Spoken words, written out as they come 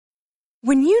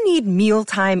When you need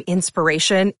mealtime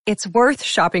inspiration, it's worth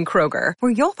shopping Kroger,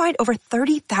 where you'll find over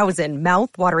 30,000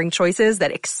 mouth-watering choices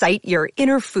that excite your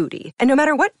inner foodie. And no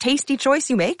matter what tasty choice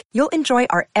you make, you'll enjoy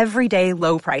our everyday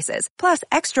low prices, plus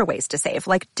extra ways to save,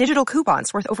 like digital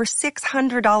coupons worth over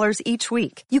 $600 each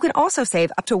week. You can also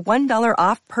save up to $1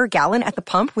 off per gallon at the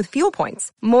pump with fuel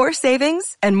points. More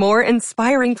savings and more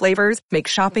inspiring flavors make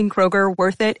shopping Kroger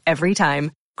worth it every time.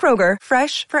 Kroger,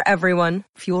 fresh for everyone.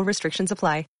 Fuel restrictions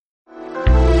apply.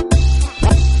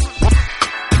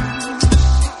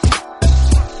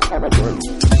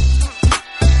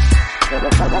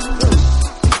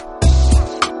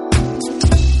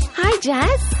 Hi,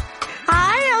 Jess.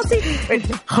 Hi, Elsie.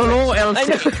 Hello,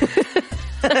 Elsie.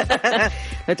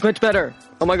 That's much better.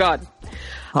 Oh, my God.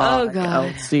 Oh,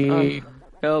 God. Elsie.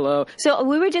 Hello. So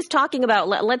we were just talking about,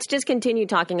 let's just continue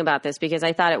talking about this because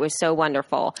I thought it was so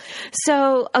wonderful.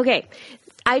 So, okay.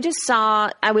 I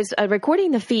was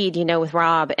recording the feed, with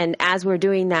Rob. And as we're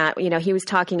doing that, he was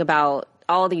talking about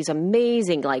all these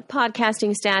amazing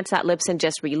podcasting stats that Libsyn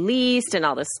just released and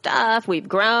all this stuff. We've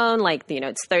grown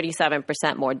it's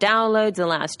 37% more downloads than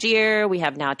last year. We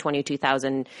have now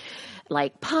 22,000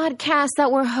 podcasts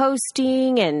that we're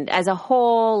hosting. And as a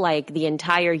whole, the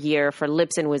entire year for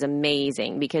Libsyn was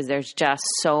amazing because there's just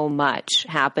so much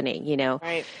happening,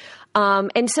 Right.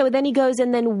 And so then he goes,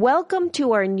 and then welcome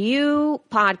to our new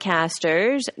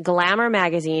podcasters. Glamour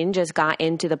Magazine just got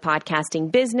into the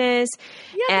podcasting business.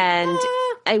 Yeah.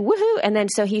 And woohoo. And then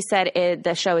so he said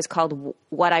the show is called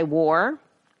What I Wore.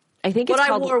 I think it's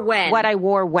called What I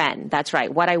Wore When. That's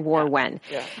right. What I Wore When.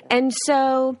 Yeah. And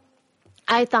so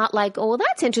I thought well,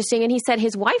 that's interesting. And he said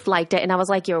his wife liked it. And I was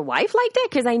like, your wife liked it?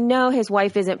 Because I know his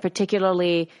wife isn't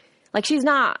particularly...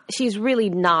 she's really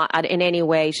not in any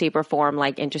way, shape, or form,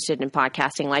 interested in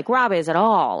podcasting like Rob is at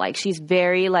all. She's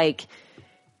very,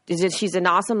 she's an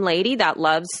awesome lady that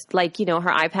loves, her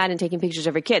iPad and taking pictures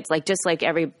of her kids, just like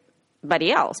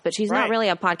everybody else. But she's not really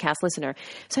a podcast listener.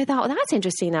 So I thought, well, that's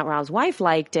interesting that Rob's wife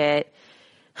liked it.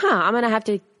 I'm going to have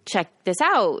to check this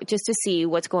out just to see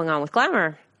what's going on with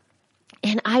Glamour.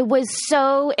 And I was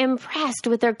so impressed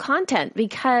with their content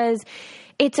because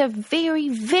it's a very,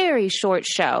 very short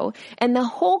show. And the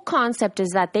whole concept is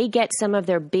that they get some of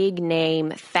their big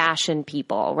name fashion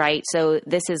people, right? So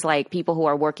this is people who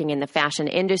are working in the fashion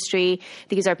industry.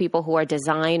 These are people who are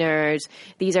designers.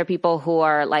 These are people who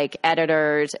are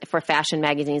editors for fashion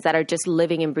magazines that are just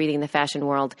living and breathing the fashion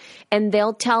world. And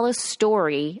they'll tell a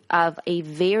story of a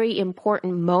very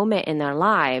important moment in their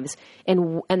lives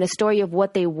and the story of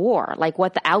what they wore,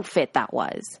 what the outfit that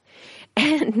was.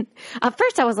 And at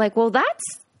first I was like, well,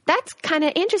 that's kind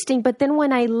of interesting. But then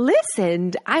when I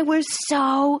listened, I was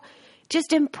so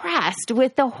just impressed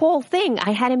with the whole thing.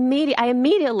 I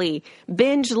immediately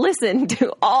binge listened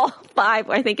to all 5,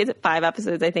 I think it's 5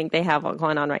 episodes I think they have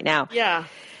going on right now. Yeah.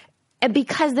 And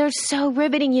because they're so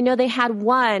riveting. They had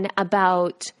one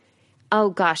about, oh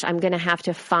gosh, I'm going to have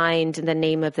to find the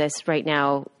name of this right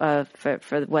now for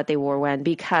What They Wore When,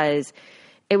 because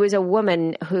it was a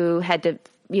woman who had to,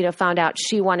 found out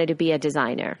she wanted to be a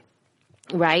designer,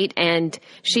 right? And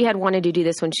she had wanted to do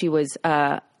this when she was,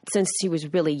 since she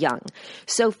was really young.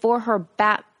 So for her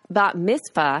bat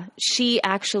mitzvah, she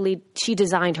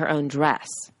designed her own dress.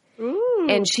 Ooh,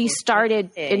 and she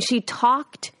started, and she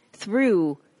talked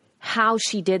through how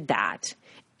she did that.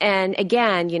 And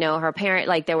again, her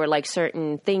parent, there were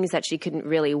certain things that she couldn't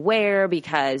really wear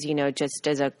because, just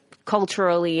as a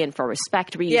culturally and for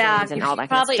respect reasons and all that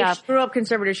kind of stuff. If she grew up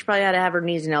conservative, she probably had to have her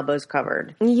knees and elbows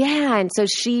covered. Yeah. And so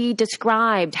she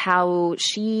described how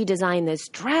she designed this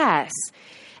dress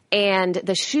and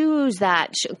the shoes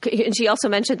and she also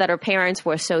mentioned that her parents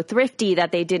were so thrifty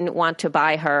that they didn't want to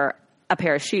buy her a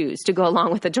pair of shoes to go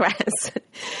along with the dress.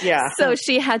 Yeah. So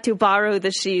she had to borrow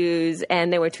the shoes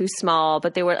and they were too small,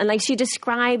 but they were, and she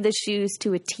described the shoes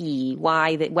to a T,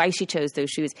 why she chose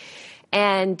those shoes.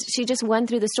 And she just went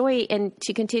through the story and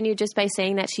she continued just by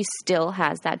saying that she still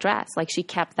has that dress. She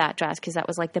kept that dress because that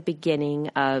was the beginning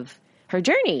of her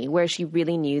journey where she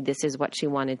really knew this is what she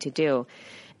wanted to do.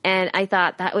 And I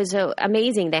thought that was so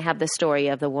amazing. They have the story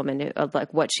of the woman of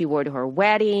what she wore to her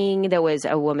wedding. There was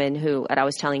a woman who, that I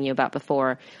was telling you about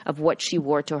before, of what she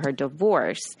wore to her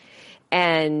divorce.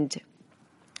 And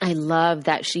I love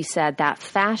that she said that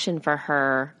fashion for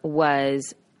her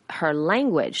was her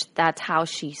language. That's how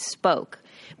she spoke.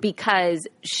 Because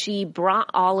she brought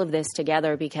all of this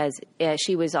together because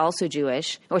she was also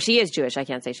Jewish, or she is Jewish. I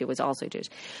can't say she was also Jewish,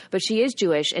 but she is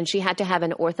Jewish and she had to have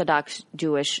an Orthodox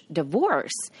Jewish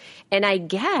divorce. And I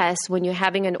guess when you're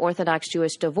having an Orthodox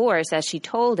Jewish divorce, as she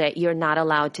told it, you're not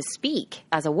allowed to speak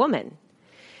as a woman.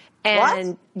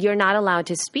 And you're not allowed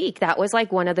to speak. That was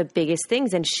like one of the biggest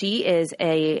things. And she is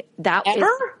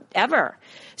ever.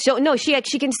 So no, she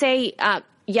can say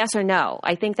yes or no.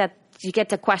 I think that she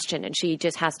gets a question and she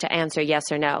just has to answer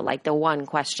yes or no, like the one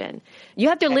question. You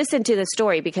have to listen to the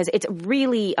story because it's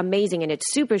really amazing and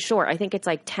it's super short. I think it's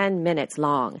like 10 minutes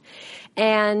long.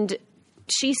 And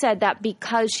she said that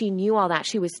because she knew all that,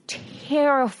 she was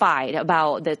terrified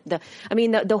about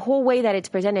the whole way that it's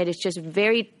presented is just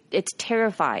it's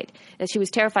terrified. That she was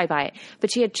terrified by it. But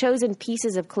she had chosen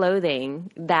pieces of clothing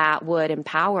that would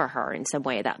empower her in some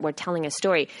way, that were telling a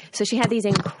story. So she had these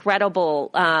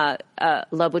incredible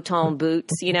Louboutin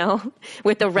boots,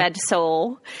 with the red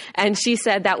sole. And she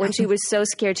said that when she was so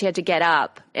scared, she had to get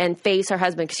up and face her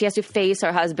husband, because she has to face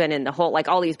her husband and the whole, like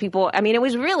all these people. I mean, it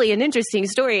was really an interesting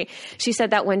story. She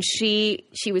said that when she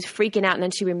was freaking out and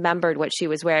then she remembered what she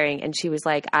was wearing and she was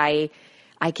like,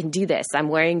 I can do this. I'm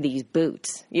wearing these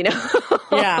boots,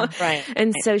 Yeah, right.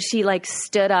 And so she like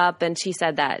stood up and she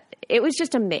said that it was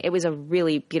just it was a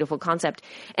really beautiful concept.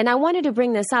 And I wanted to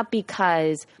bring this up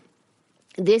because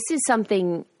this is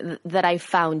something that I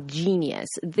found genius.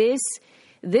 This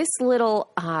little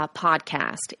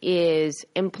podcast is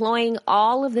employing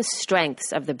all of the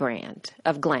strengths of the brand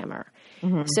of Glamour.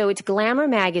 Mm-hmm. So it's Glamour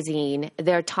Magazine.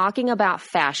 They're talking about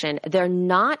fashion. They're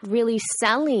not really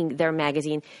selling their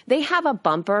magazine. They have a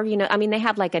bumper, they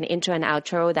have like an intro and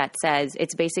outro that says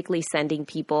it's basically sending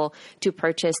people to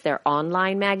purchase their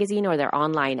online magazine or their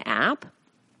online app.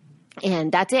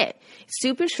 And that's it.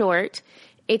 Super short.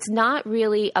 It's not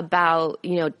really about,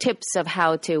 tips of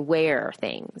how to wear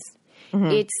things.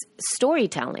 Mm-hmm. It's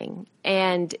storytelling,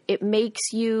 and it makes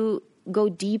you go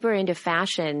deeper into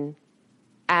fashion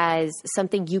as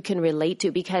something you can relate to,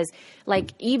 because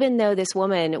like, even though this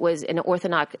woman was an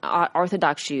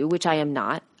Orthodox Jew, which I am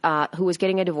not, who was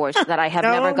getting a divorce that I have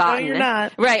never gotten. No, you're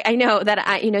not. Right. I know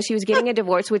that she was getting a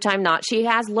divorce, which I'm not. She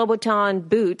has Louboutin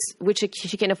boots, which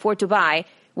she can afford to buy,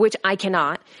 which I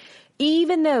cannot.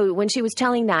 Even though when she was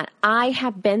telling that, I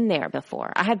have been there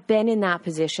before. I have been in that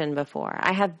position before.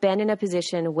 I have been in a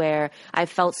position where I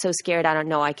felt so scared I don't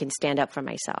know I can stand up for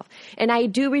myself. And I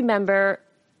do remember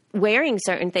wearing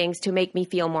certain things to make me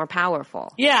feel more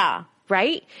powerful. Yeah.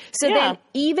 Right? So then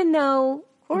even though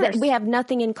we have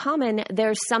nothing in common,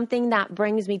 there's something that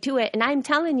brings me to it. And I'm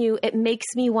telling you, it makes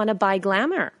me want to buy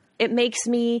Glamour. It makes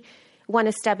me want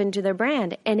to step into their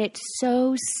brand. And it's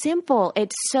so simple.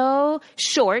 It's so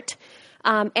short.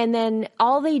 And then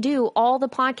all the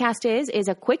podcast is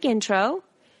a quick intro.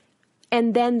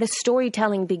 And then the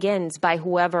storytelling begins by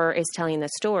whoever is telling the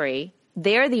story.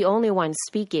 They're the only ones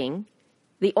speaking.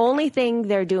 The only thing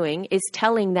they're doing is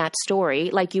telling that story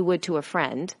like you would to a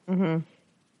friend. Mm-hmm.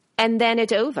 And then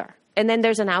it's over. And then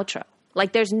there's an outro.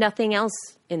 Like, there's nothing else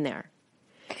in there.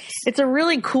 It's a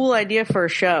really cool idea for a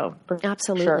show.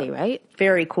 Absolutely, sure. Right?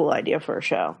 Very cool idea for a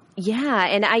show. Yeah,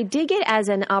 and I dig it as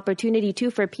an opportunity,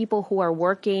 too, for people who are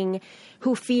working,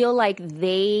 who feel like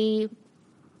they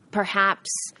perhaps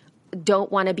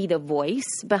don't want to be the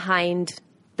voice behind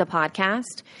the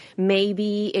podcast.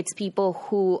 Maybe it's people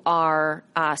who are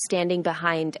standing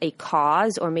behind a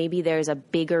cause, or maybe there's a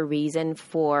bigger reason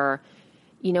for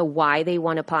why they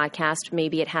want a podcast.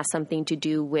 Maybe it has something to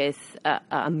do with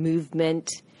a movement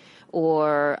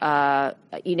or, a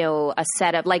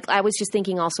setup. Like, I was just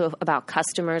thinking also about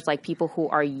customers, like people who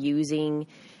are using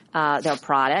their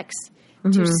products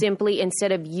to simply,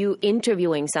 instead of you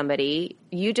interviewing somebody,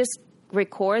 you just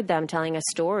record them telling a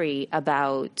story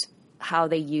about how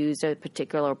they use a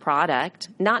particular product,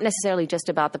 not necessarily just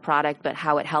about the product, but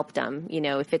how it helped them.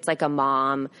 If it's like a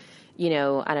mom,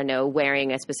 I don't know,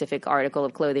 wearing a specific article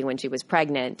of clothing when she was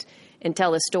pregnant, and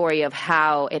tell the story of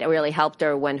how it really helped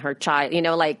her when her child,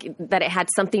 like that it had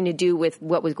something to do with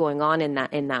what was going on in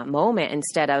that moment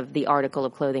instead of the article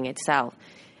of clothing itself.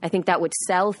 I think that would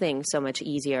sell things so much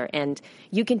easier. And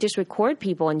you can just record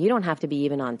people and you don't have to be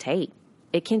even on tape.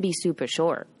 It can be super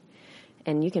short.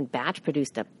 And you can batch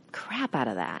produce the crap out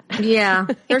of that. Yeah.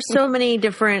 There's so many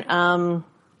different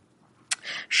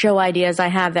show ideas I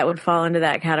have that would fall into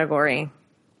that category.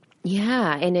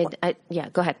 Yeah. And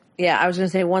go ahead. Yeah, I was going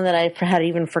to say one that I had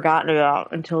even forgotten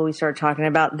about until we started talking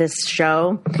about this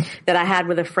show that I had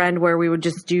with a friend, where we would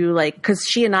just do because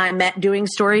she and I met doing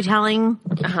storytelling.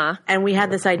 Uh-huh. And we had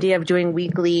this idea of doing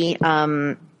weekly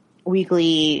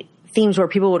themes where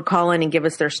people would call in and give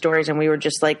us their stories, and we would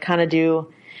just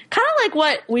kind of like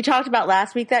what we talked about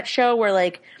last week, that show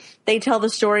where they tell the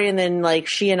story and then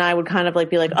she and I would kind of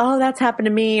be like, oh, that's happened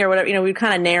to me or whatever, we'd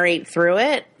kind of narrate through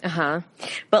it. Uh-huh.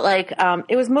 But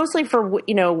it was mostly for,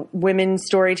 women's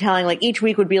storytelling. Each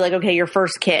week would be okay, your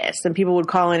first kiss, and people would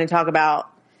call in and talk about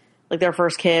like their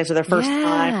first kiss or their first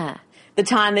time. The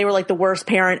time they were like the worst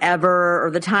parent ever,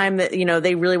 or the time that, you know,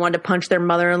 they really wanted to punch their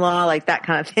mother-in-law, like that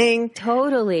kind of thing.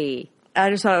 Totally. I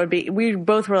just thought it would be, we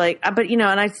both were like, but you know,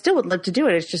 and I still would love to do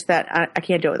it. It's just that I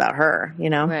can't do it without her, you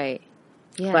know? Right.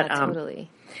 Yeah, But, totally.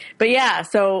 But yeah,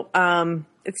 so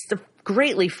it's a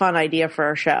greatly fun idea for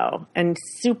our show and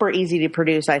super easy to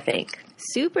produce, I think.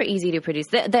 Super easy to produce.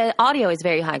 The audio is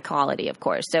very high quality, of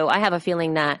course. So I have a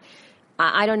feeling that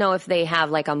I don't know if they have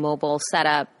like a mobile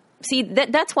setup. See,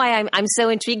 that's why I'm so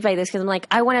intrigued by this, because I'm like,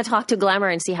 I want to talk to Glamour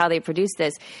and see how they produce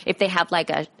this. If they have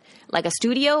like a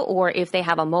studio, or if they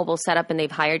have a mobile setup and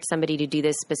they've hired somebody to do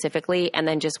this specifically, and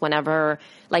then just whenever,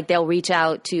 like, they'll reach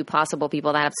out to possible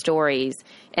people that have stories,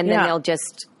 and then they'll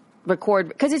just record,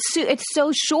 because it's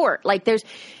so short. Like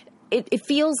it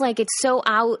feels like it's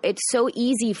so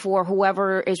easy for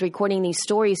whoever is recording these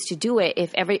stories to do it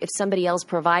if somebody else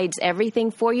provides everything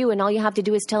for you, and all you have to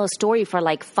do is tell a story for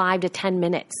like 5 to 10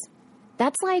 minutes.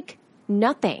 That's like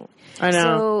nothing. I know.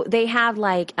 So they have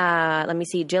like, let me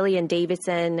see, Jillian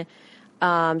Davidson.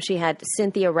 She had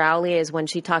Cynthia Rowley is when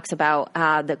she talks about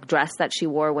the dress that she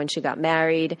wore when she got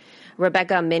married.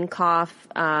 Rebecca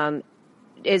Minkoff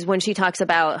is when she talks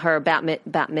about her bat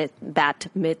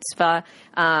mitzvah.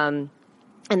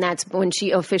 And that's when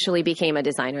she officially became a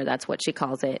designer. That's what she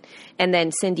calls it. And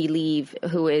then Cindy Leave,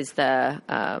 who is the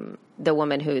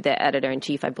woman the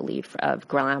editor-in-chief, I believe, of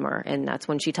Glamour. And that's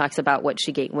when she talks about what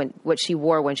she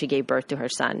wore when she gave birth to her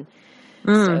son.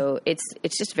 So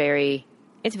it's just very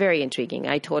intriguing.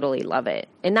 I totally love it.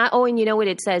 And and you know what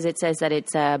it says? It says that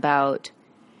it's about,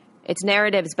 it's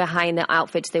narratives behind the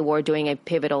outfits they wore during a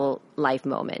pivotal life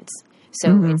moments.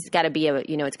 So it's got to be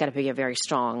a very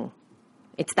strong,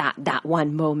 it's that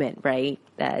one moment, right?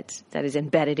 That is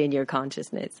embedded in your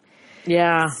consciousness.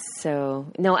 Yeah.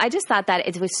 So, no, I just thought that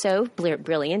it was so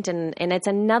brilliant. And it's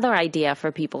another idea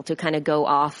for people to kind of go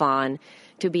off on,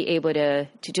 to be able to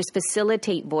just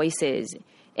facilitate voices.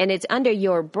 And it's under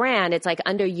your brand. It's like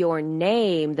under your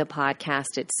name, the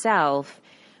podcast itself,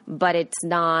 but it's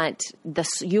not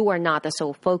you are not the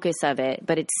sole focus of it,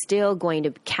 but it's still going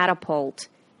to catapult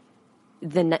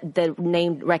the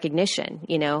name recognition,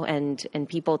 you know, and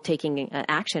people taking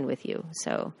action with you.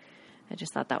 So I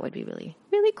just thought that would be really,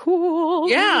 really cool.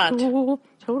 Yeah. Really cool.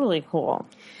 Totally cool.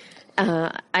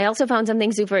 I also found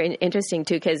something super interesting,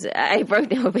 too, because I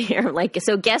wrote over here, like,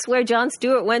 so guess where Jon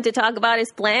Stewart went to talk about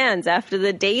his plans after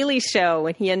The Daily Show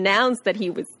when he announced that he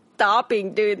was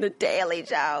stopping doing The Daily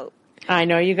Show? I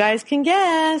know you guys can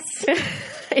guess.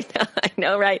 I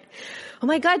know, right? Oh,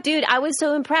 my God, dude, I was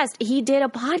so impressed. He did a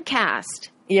podcast.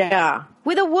 Yeah.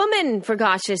 With a woman, for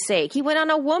gosh's sake. He went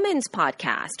on a woman's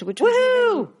podcast, which was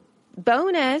Woohoo!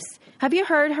 Bonus. Have you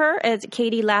heard her at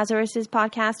Katie Lazarus's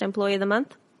podcast, Employee of the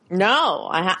Month? No.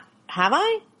 Have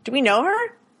I? Do we know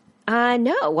her?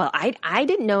 No. Well, I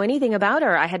didn't know anything about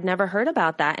her. I had never heard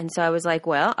about that. And so I was like,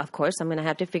 well, of course, I'm going to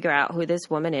have to figure out who this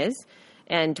woman is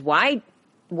and why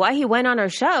he went on her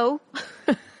show,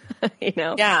 you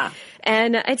know? Yeah.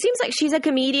 And it seems like she's a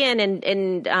comedian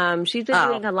and she's been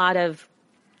doing a lot of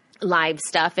live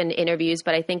stuff and interviews,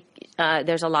 but I think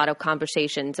there's a lot of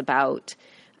conversations about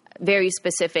very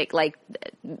specific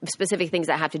things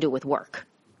that have to do with work.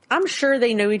 I'm sure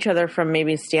they know each other from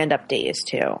maybe stand-up days,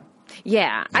 too.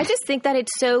 Yeah. I just think that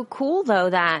it's so cool, though,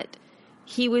 that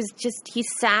he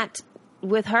sat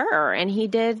with her and he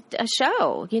did a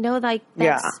show, you know, like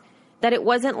that it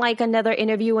wasn't like another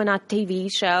interview on a TV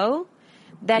show,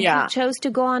 that he chose to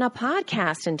go on a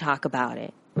podcast and talk about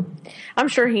it. I'm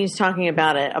sure he's talking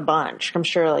about it a bunch. I'm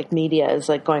sure like media is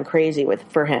like going crazy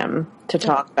for him to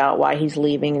talk about why he's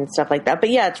leaving and stuff like that. But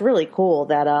yeah, it's really cool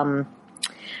that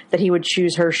that he would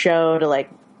choose her show to like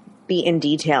be in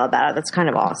detail about it. That's kind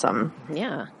of awesome.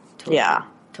 Yeah. Totally, yeah.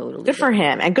 Totally. Good for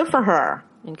him and good for her.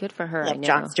 And good for her. I love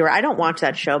Jon Stewart. I don't watch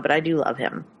that show, but I do love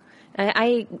him. Well,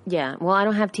 I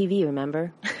don't have TV,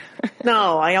 remember?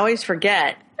 No, I always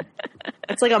forget.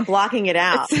 It's like I'm blocking it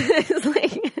out. It's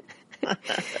like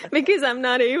because I'm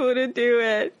not able to do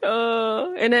it.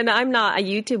 Oh, and then I'm not a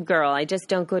YouTube girl. I just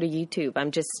don't go to YouTube.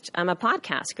 I'm a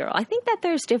podcast girl. I think that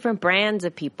there's different brands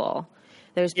of people.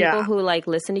 There's people who like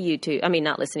listen to YouTube. I mean,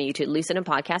 not listen to YouTube, listen to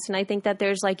podcasts. And I think that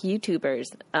there's like YouTubers.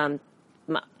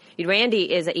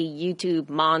 Randy is a YouTube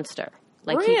monster.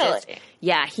 Like really?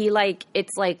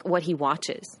 It's like what he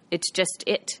watches. It's just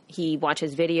it. He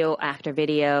watches video after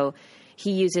video.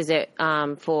 He uses it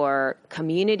for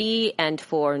community and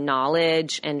for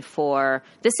knowledge and for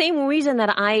the same reason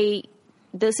that I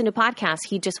listen to podcasts.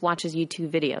 He just watches YouTube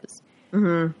videos.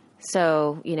 Mm-hmm.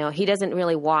 So, you know, he doesn't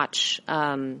really watch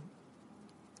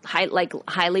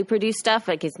highly produced stuff.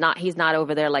 Like he's not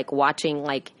over there like watching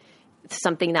like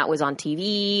something that was on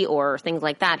TV or things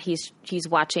like that. He's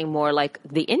watching more like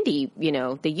the indie, you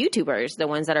know, the YouTubers, the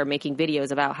ones that are making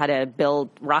videos about how to build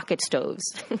rocket stoves,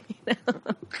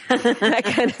 that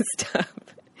kind of stuff.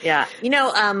 Yeah. You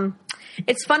know,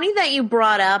 it's funny that you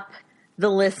brought up the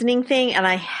listening thing, and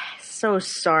I'm so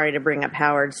sorry to bring up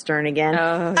Howard Stern again.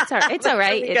 Oh, it's all right. It's all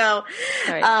right.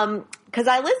 Go. Because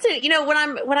I listen, you know, when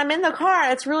I'm in the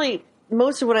car, it's really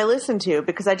most of what I listen to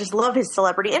because I just love his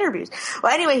celebrity interviews.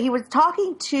 Well, anyway, he was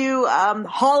talking to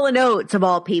Hall & Oates, of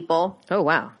all people. Oh,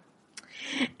 wow.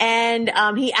 And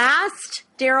he asked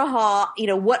Daryl Hall, you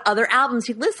know, what other albums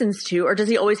he listens to, or does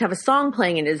he always have a song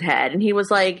playing in his head? And he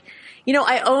was like, you know,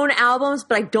 I own albums,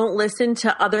 but I don't listen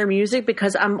to other music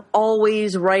because I'm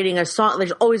always writing a song.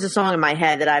 There's always a song in my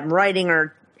head that I'm writing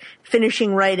or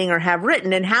finishing writing or have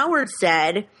written. And Howard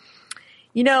said,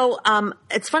 you know,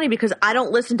 it's funny because I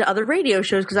don't listen to other radio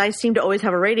shows because I seem to always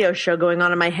have a radio show going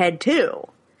on in my head too.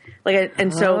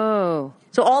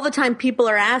 So all the time people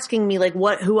are asking me like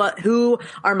who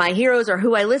are my heroes or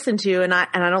who I listen to, and I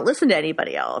don't listen to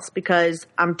anybody else because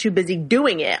I'm too busy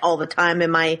doing it all the time in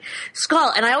my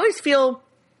skull. And I always feel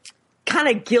kind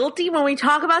of guilty when we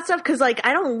talk about stuff because like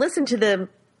I don't listen to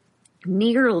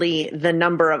nearly the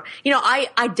number of, you know,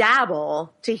 I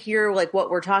dabble to hear like what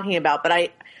we're talking about, but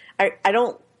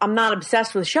I'm not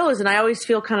obsessed with shows, and I always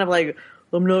feel kind of like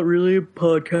I'm not really a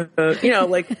podcast, you know,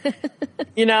 like,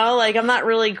 you know, like I'm not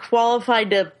really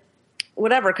qualified to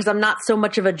whatever because I'm not so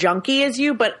much of a junkie as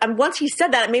you. But once he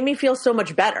said that, it made me feel so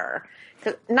much better.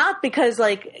 Not because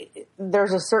like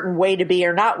there's a certain way to be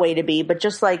or not way to be, but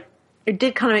just like it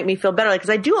did kind of make me feel better. Like,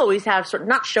 because I do always have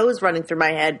not shows running through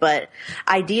my head, but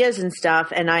ideas and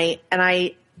stuff. And I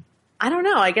don't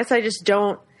know. I guess I just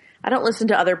don't. I don't listen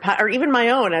to other or even my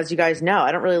own, as you guys know.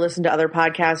 I don't really listen to other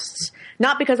podcasts,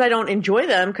 not because I don't enjoy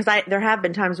them, because there have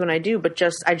been times when I do, but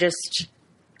I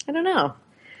don't know.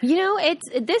 You know,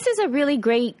 this is a really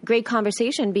great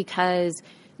conversation because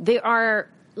there are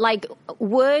like,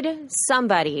 would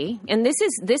somebody, and this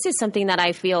is something that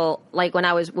I feel like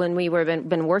when we were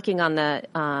been working on the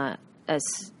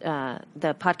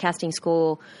podcasting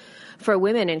school for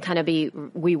women and kind of be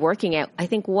reworking it. I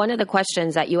think one of the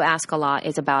questions that you ask a lot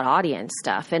is about audience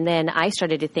stuff. And then I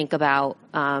started to think about,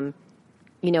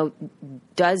 you know,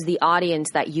 does the audience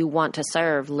that you want to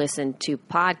serve listen to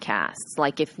podcasts?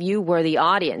 Like if you were the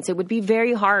audience, it would be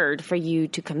very hard for you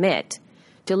to commit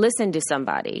to listen to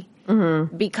somebody.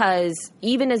 Mm-hmm. Because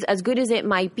even as good as it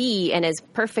might be and as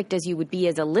perfect as you would be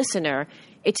as a listener,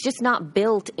 it's just not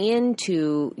built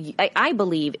into, I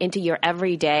believe, into your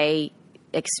everyday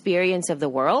experience of the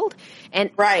world. And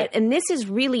right. And this is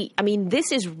really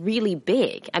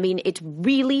big. I mean, it's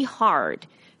really hard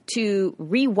to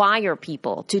rewire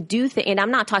people to do things. And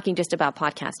I'm not talking just about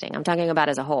podcasting. I'm talking about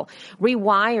as a whole.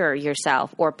 Rewire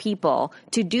yourself or people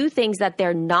to do things that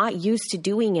they're not used to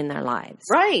doing in their lives.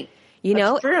 Right. You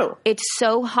know, true. It's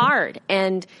so hard.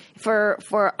 And for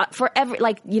every,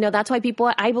 like, you know, that's why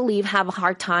people, I believe, have a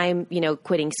hard time, you know,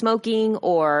 quitting smoking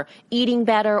or eating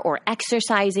better or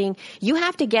exercising. You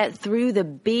have to get through the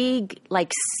big,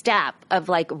 like, step of,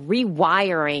 like,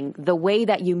 rewiring the way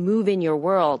that you move in your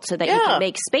world so that you can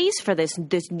make space for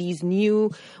these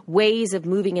new ways of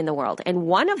moving in the world. And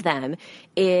one of them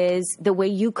is the way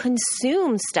you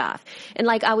consume stuff. And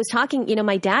like I was talking, you know,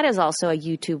 my dad is also a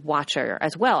YouTube watcher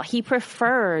as well. He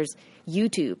prefers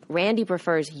YouTube. Randy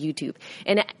prefers YouTube.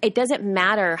 And it doesn't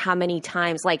matter how many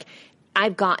times, like,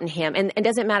 I've gotten him, and it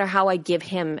doesn't matter how I give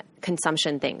him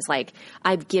consumption things. Like,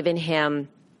 I've given him,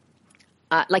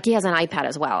 like, he has an iPad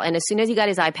as well. And as soon as he got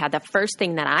his iPad, the first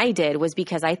thing that I did was,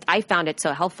 because I found it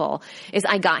so helpful, is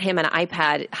I got him an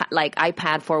iPad, like,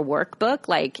 iPad for work book,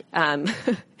 like,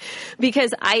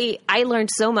 because I learned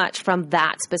so much from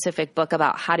that specific book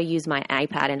about how to use my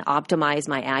iPad and optimize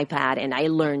my iPad. And I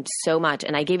learned so much,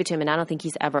 and I gave it to him, and I don't think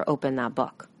he's ever opened that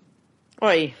book.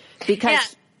 Oy.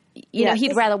 Because, you know,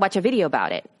 he'd rather watch a video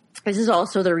about it. This is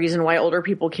also the reason why older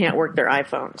people can't work their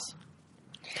iPhones.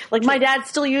 Like, my dad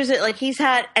still uses it. Like, he's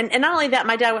had, and not only that,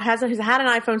 my dad has had an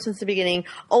iPhone since the beginning,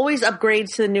 always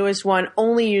upgrades to the newest one,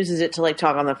 only uses it to, like,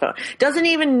 talk on the phone. Doesn't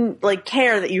even, like,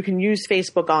 care that you can use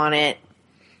Facebook on it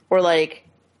or, like,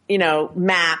 you know,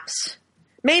 maps.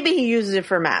 Maybe he uses it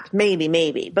for maps.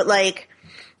 Maybe. But, like,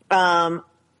 so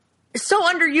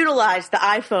underutilized, the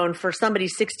iPhone, for somebody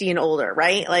 60 and older,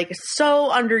 right? Like, so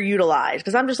underutilized.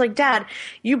 Because I'm just like, Dad,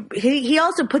 he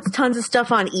also puts tons of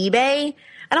stuff on eBay.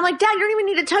 And I'm like, Dad, you don't even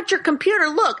need to touch your computer.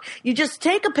 Look, you just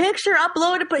take a picture,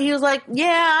 upload it. But he was like,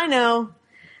 yeah, I know.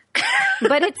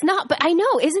 But it's not. But I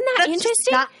know, isn't that That's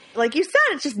interesting? not, like you said,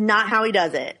 it's just not how he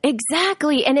does it.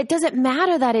 Exactly, and it doesn't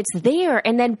matter that it's there.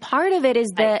 And then part of it is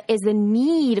the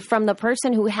need from the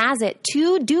person who has it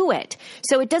to do it.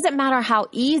 So it doesn't matter how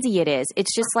easy it is.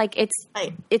 It's just like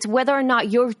it's whether or not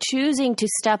you're choosing to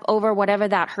step over whatever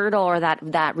that hurdle or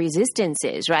that resistance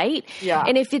is, right? Yeah.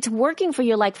 And if it's working for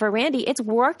you, like for Randy, it's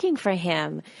working for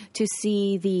him to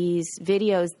see these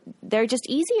videos. They're just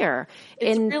easier.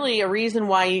 It's really a reason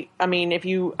why. I mean, if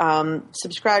you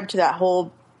subscribe to that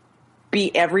whole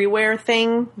be everywhere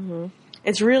thing,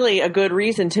 it's really a good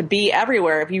reason to be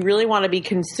everywhere. If you really want to be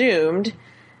consumed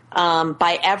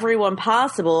by everyone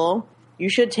possible, you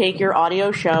should take your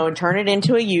audio show and turn it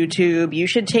into a YouTube. You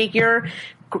should take your,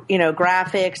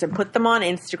 graphics and put them on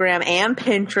Instagram and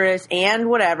Pinterest and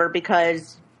whatever,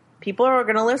 because people are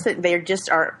going to listen. They just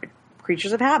are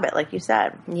creatures of habit, like you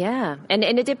said. Yeah. And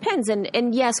it depends.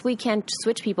 And yes, we can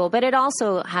switch people, but it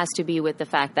also has to be with the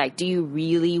fact that, do you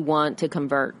really want to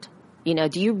convert? Do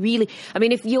you really,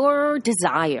 if your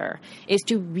desire is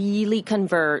to really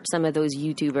convert some of those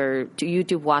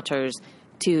YouTube watchers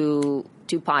to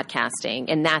podcasting,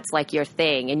 and that's like your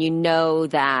thing, and you know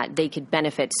that they could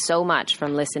benefit so much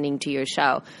from listening to your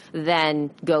show, then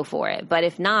go for it. But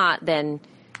if not, then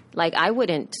like I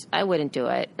wouldn't do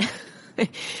it.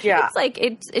 Yeah. It's like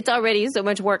it's already so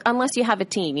much work, unless you have a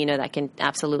team, that can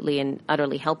absolutely and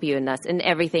utterly help you in this, and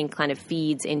everything kind of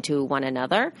feeds into one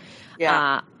another.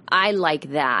 Yeah. I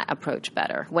like that approach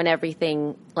better, when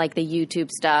everything, like the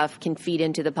YouTube stuff, can feed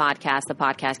into the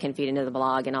podcast can feed into the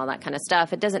blog and all that kind of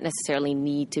stuff. It doesn't necessarily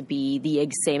need to be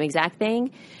the same exact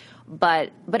thing,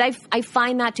 but I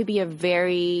find that to be a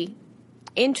very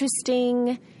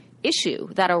interesting issue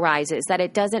that arises, that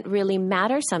it doesn't really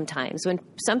matter sometimes, when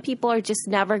some people are just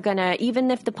never gonna,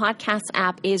 even if the podcast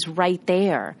app is right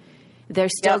there, they're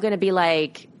still gonna be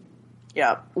like,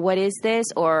 yeah, what is this?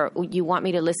 Or you want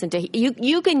me to listen to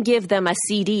you can give them a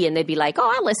CD and they'd be like,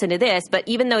 oh, I'll listen to this. But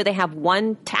even though they have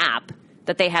one tap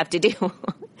that they have to do,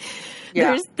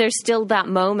 there's still that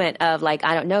moment of like,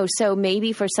 I don't know. So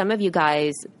maybe for some of you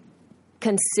guys,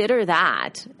 consider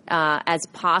that as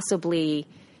possibly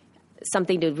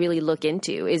something to really look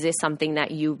into. Is this something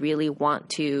that you really want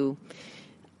to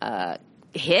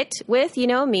hit with,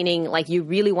 meaning like you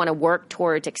really want to work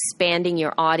towards expanding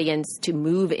your audience to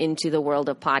move into the world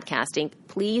of podcasting?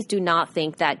 Please do not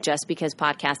think that just because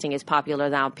podcasting is popular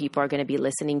now, people are going to be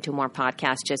listening to more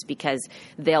podcasts just because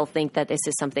they'll think that this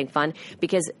is something fun.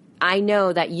 Because I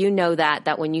know that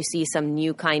that when you see some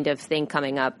new kind of thing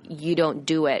coming up, you don't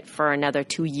do it for another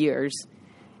 2 years.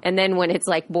 And then when it's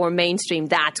like more mainstream,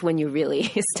 that's when you really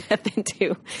step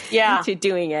into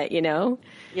doing it,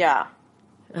 Yeah.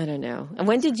 I don't know. And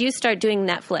when did you start doing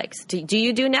Netflix? Do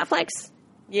you do Netflix?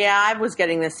 Yeah, I was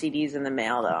getting the CDs in the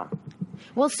mail, though.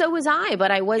 Well, so was I,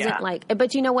 but I wasn't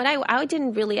but you know what? I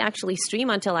didn't really actually stream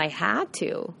until I had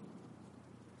to.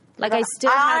 Like I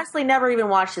honestly never even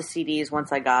watched the CDs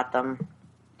once I got them.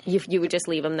 You would just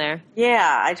leave them there?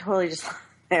 Yeah, I totally just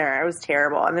there. It was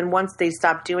terrible. And then once they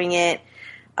stopped doing it,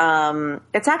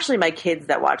 it's actually my kids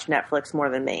that watch Netflix more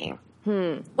than me.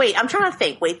 Wait, I'm trying to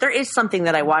think. Wait, there is something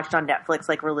that I watched on Netflix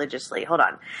like religiously. Hold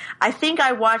on. I think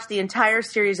I watched the entire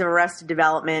series of Arrested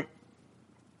Development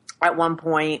at one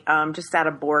point, just out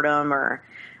of boredom, or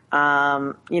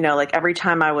like every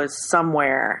time I was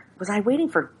somewhere. Was I waiting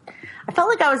for? I felt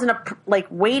like I was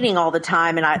waiting all the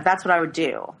time, and that's what I would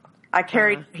do. I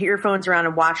carried earphones around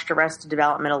and watched Arrested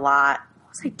Development a lot. What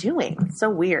was I doing? It's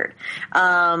so weird.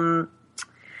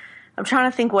 I'm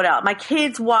trying to think what else. My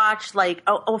kids watch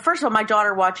first of all, my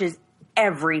daughter watches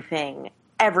everything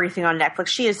on Netflix.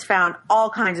 She has found all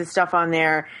kinds of stuff on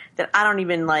there that I don't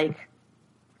even I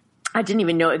didn't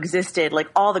even know existed. Like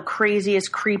all the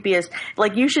craziest, creepiest,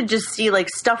 you should just see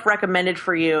stuff recommended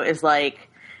for you is it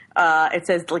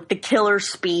says The Killer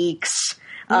Speaks.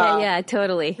 Yeah,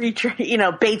 totally.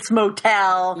 Bates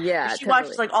Motel. Yeah, she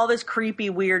watches all this creepy,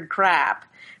 weird crap.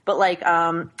 But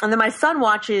and then my son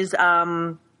watches,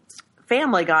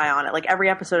 Family Guy on it. Every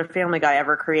episode of Family Guy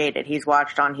ever created, he's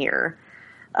watched on here.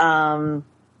 But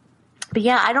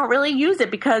yeah, I don't really use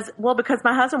it because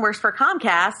my husband works for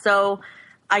Comcast, so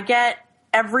I get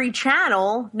every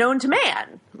channel known to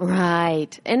man.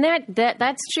 Right. And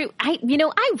that's true. I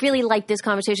really like this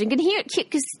conversation.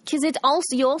 Because it's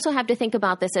also, you also have to think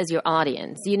about this as your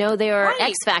audience. There are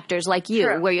X factors like you,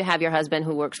 True. where you have your husband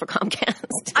who works for Comcast.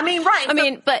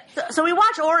 Right. So we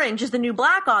watch Orange is the New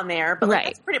Black on there, but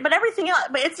right. That's but everything else,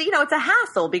 but it's, it's a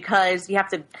hassle because you have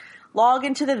to log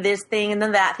into this thing and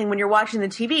then that thing when you're watching the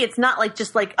TV. It's not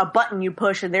just a button you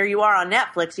push and there you are on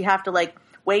Netflix. You have to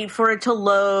wait for it to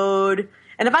load.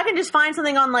 And if I can just find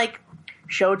something on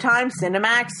Showtime,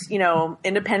 Cinemax,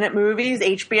 independent movies,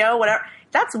 HBO, whatever.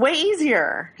 That's way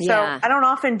easier. So I don't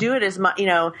often do it as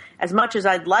much as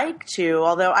I'd like to.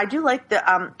 Although I do like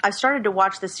I started to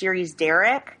watch the series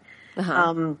Derek,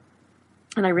 and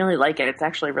I really like it. It's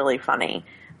actually really funny.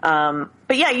 But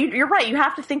yeah, you're right. You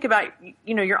have to think about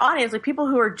your audience, like people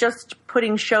who are just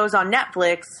putting shows on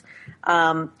Netflix.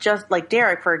 Just like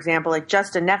Derek, for example, like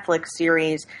just a Netflix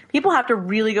series, people have to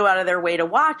really go out of their way to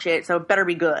watch it. So it better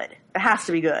be good. It has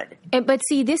to be good. But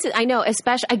see, I know,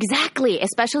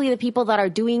 especially the people that are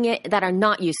doing it, that are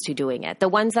not used to doing it. The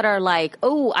ones that are like,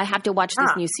 oh, I have to watch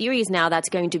this new series now that's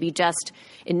going to be just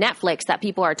in Netflix that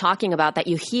people are talking about, that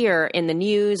you hear in the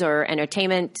news or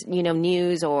entertainment,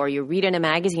 news, or you read in a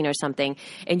magazine or something,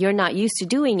 and you're not used to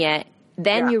doing it.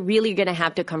 Then you're really going to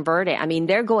have to convert it. I mean,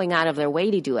 they're going out of their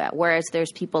way to do it. Whereas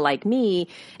there's people like me,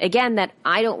 again, that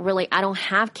I don't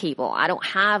have cable. I don't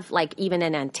have like even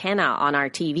an antenna on our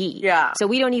TV. Yeah. So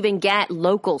we don't even get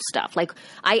local stuff. Like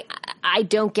I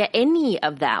don't get any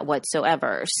of that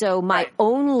whatsoever. So my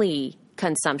only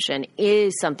consumption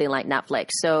is something like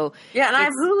Netflix. So yeah, and I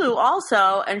have Hulu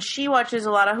also, and she watches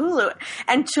a lot of Hulu.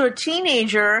 And to a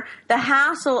teenager, the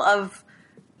hassle of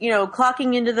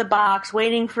clocking into the box,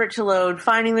 waiting for it to load,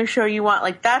 finding the show you want,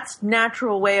 like that's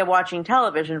natural way of watching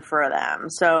television for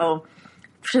them. So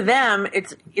to them,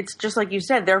 it's just like you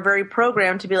said, they're very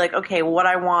programmed to be like, okay, what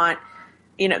I want,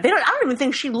 I don't even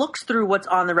think she looks through what's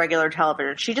on the regular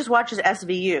television. She just watches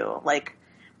SVU, like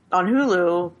on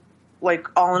Hulu, like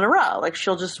all in a row. Like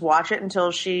she'll just watch it until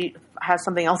she has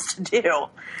something else to do.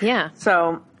 Yeah.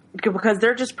 So because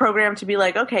they're just programmed to be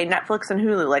like, okay, Netflix and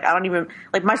Hulu. Like, I don't even,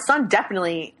 like, my son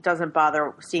definitely doesn't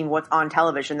bother seeing what's on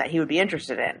television that he would be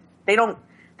interested in. They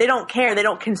don't care. They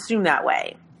don't consume that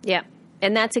way. Yeah.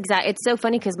 And that's it's so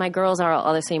funny because my girls are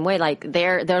all the same way. Like,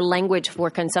 their language for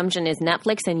consumption is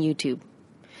Netflix and YouTube.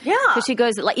 Yeah. So she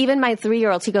goes, like, even my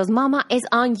 3-year-old, she goes, Mama, it's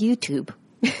on YouTube.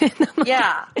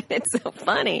 Yeah. It's so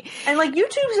funny. And like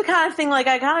YouTube's the kind of thing, like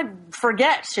I kind of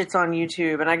forget shit's on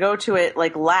YouTube and I go to it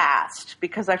like last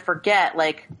because I forget,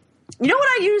 like, you know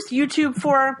what I use YouTube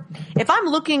for? If I'm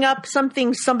looking up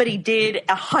something somebody did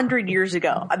 100 years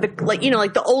ago, like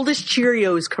the oldest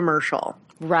Cheerios commercial.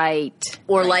 Right.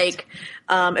 Or like,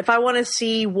 if I want to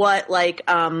see what like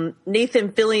Nathan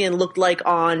Fillion looked like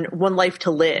on One Life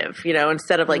to Live,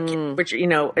 instead of like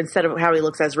instead of how he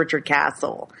looks as Richard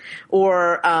Castle,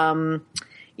 or if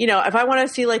I want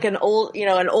to see like an old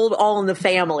All in the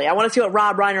Family, I want to see what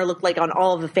Rob Reiner looked like on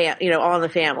All in the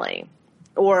Family,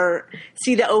 or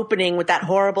see the opening with that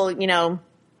horrible,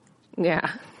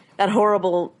 that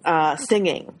horrible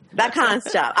singing. That kind of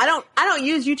stuff. I don't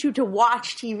use YouTube to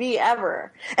watch TV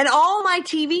ever. And all my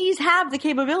TVs have the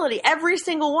capability. Every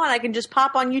single one I can just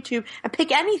pop on YouTube and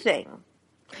pick anything.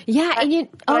 Yeah,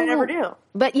 I never do.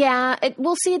 But yeah,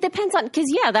 we'll see. It depends on, because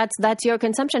that's your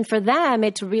consumption. For them,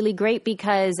 it's really great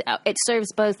because it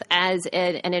serves both as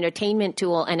an entertainment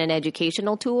tool and an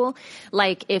educational tool.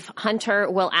 Like if Hunter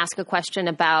will ask a question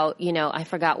about, I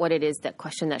forgot what it is, that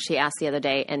question that she asked the other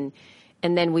day,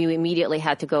 and then we immediately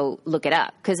had to go look it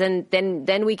up, because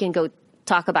then we can go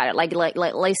talk about it. Like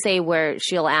let's say where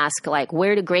she'll ask, like,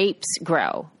 where do grapes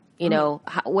grow?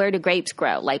 Where do grapes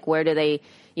grow? Like, where do they?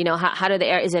 How do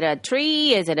they? Is it a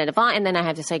tree? Is it a vine? And then I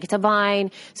have to say it's a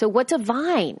vine. So what's a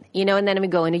vine? And then we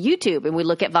go into YouTube and we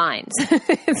look at vines.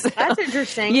 So, that's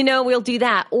interesting. We'll do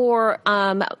that. Or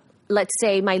let's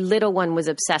say my little one was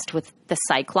obsessed with the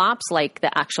Cyclops, like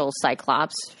the actual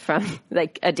Cyclops from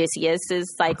like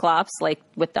Odysseus's Cyclops, like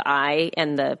with the eye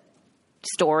and the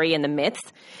story and the myth.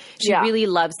 She really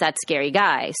loves that scary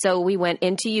guy. So we went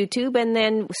into YouTube and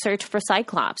then searched for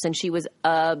Cyclops, and she was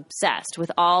obsessed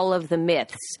with all of the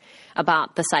myths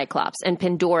about the Cyclops and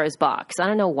Pandora's box. I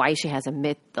don't know why she has a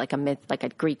myth like a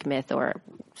Greek myth or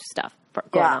stuff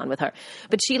going on with her,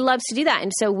 but she loves to do that.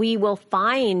 And so we will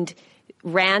find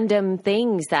random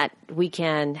things that we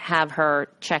can have her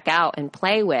check out and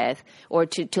play with, or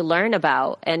to learn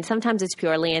about. And sometimes it's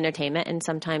purely entertainment and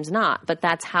sometimes not. But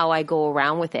that's how I go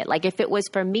around with it. Like if it was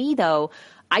for me though,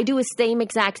 I do a same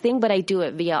exact thing, but I do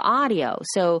it via audio.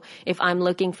 So if I'm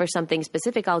looking for something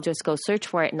specific, I'll just go search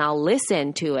for it and I'll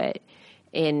listen to it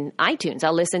in iTunes.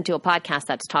 I'll listen to a podcast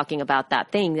that's talking about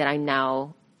that thing that I'm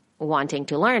now wanting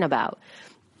to learn about.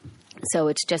 So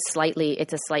it's just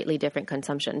a slightly different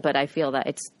consumption, but I feel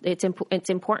that it's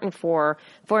important for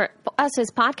us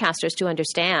as podcasters to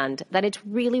understand that it's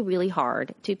really, really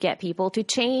hard to get people to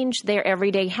change their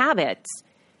everyday habits.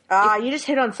 You just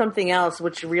hit on something else,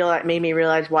 which made me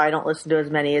realize why I don't listen to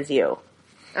as many as you.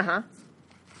 Uh-huh.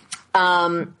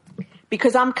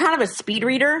 Because I'm kind of a speed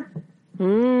reader.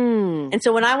 And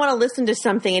so when I want to listen to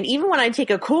something, and even when I take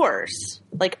a course,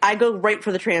 like I go right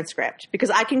for the transcript because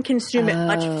I can consume it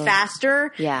much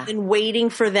faster than waiting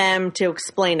for them to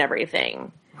explain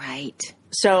everything. Right.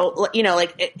 So, you know,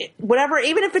 like whatever,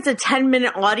 even if it's a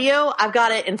 10-minute audio, I've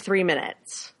got it in 3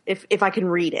 minutes if I can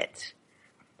read it.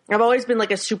 I've always been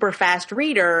like a super fast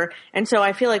reader. And so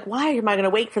I feel like, why am I going to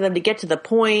wait for them to get to the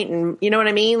point? And you know what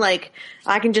I mean? Like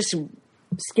I can just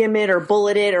skim it or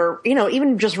bullet it or, you know,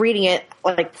 even just reading it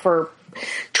like for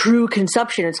true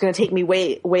consumption, it's going to take me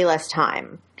way less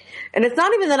time. And it's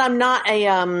not even that I'm not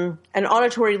an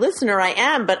auditory listener. I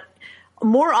am, but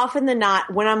more often than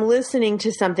not, when I'm listening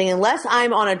to something, unless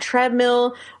I'm on a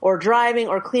treadmill or driving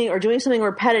or cleaning or doing something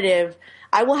repetitive,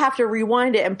 I will have to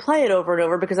rewind it and play it over and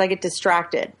over because I get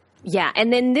distracted. Yeah.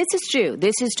 And then this is true.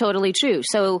 This is totally true.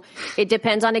 So it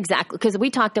depends on exactly, because we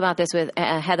talked about this with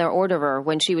Heather Ordever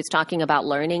when she was talking about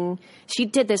learning. She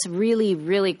did this really,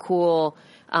 really cool,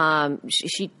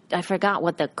 I forgot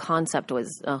what the concept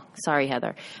was. Oh, sorry,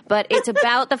 Heather. But it's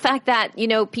about the fact that, you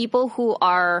know, people who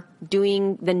are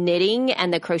doing the knitting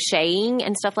and the crocheting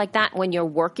and stuff like that, when you're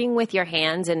working with your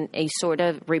hands in a sort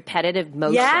of repetitive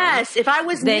motion. Yes. If I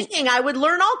was knitting, I would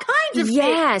learn all kinds of things.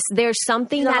 Yes. There's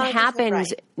something that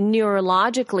happens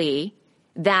neurologically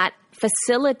that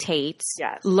facilitates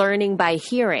learning by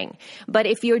hearing. But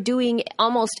if you're doing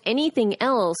almost anything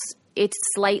else, it's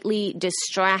slightly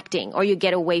distracting or you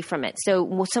get away from it.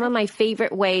 So some of my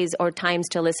favorite ways or times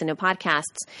to listen to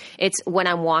podcasts, it's when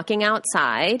I'm walking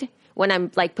outside, when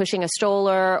I'm like pushing a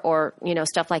stroller or, you know,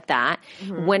 stuff like that.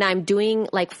 Mm-hmm. When I'm doing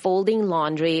like folding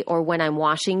laundry or when I'm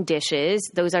washing dishes,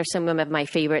 those are some of my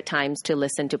favorite times to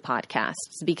listen to podcasts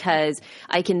because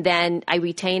I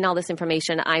retain all this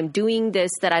information. I'm doing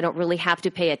this that I don't really have to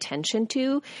pay attention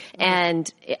to. Mm-hmm.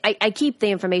 And I keep the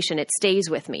information. It stays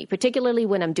with me, particularly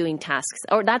when I'm doing tasks.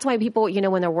 Or that's why people, you know,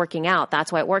 when they're working out, that's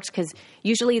why it works because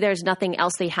usually there's nothing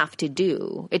else they have to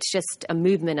do. It's just a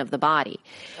movement of the body.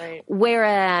 Right.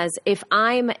 Whereas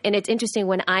and it's interesting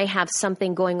when I have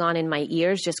something going on in my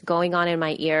ears, just going on in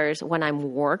my ears when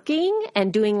I'm working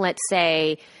and doing, let's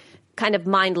say, kind of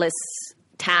mindless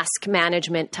task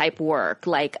management type work,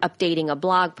 like updating a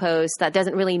blog post that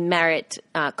doesn't really merit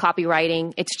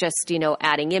copywriting. It's just, you know,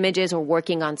 adding images or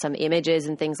working on some images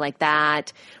and things like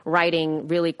that, writing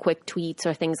really quick tweets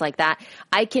or things like that.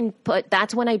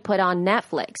 That's when I put on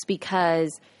Netflix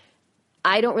because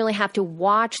I don't really have to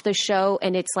watch the show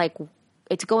and it's like,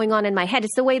 it's going on in my head.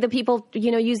 It's the way that people,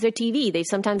 you know, use their TV.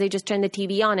 Sometimes they just turn the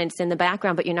TV on and it's in the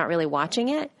background, but you're not really watching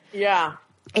it. Yeah.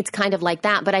 It's kind of like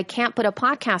that, but I can't put a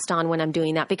podcast on when I'm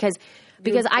doing that because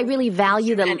I really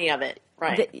value any of it.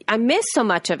 Right. I miss so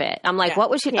much of it. I'm like, what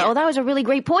was she? Oh, that was a really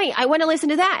great point. I want to listen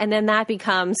to that. And then that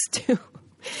becomes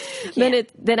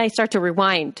then I start to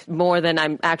rewind more than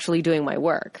I'm actually doing my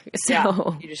work.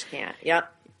 So you just can't. Yep.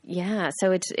 Yeah.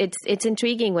 So it's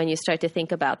intriguing when you start to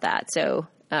think about that. So,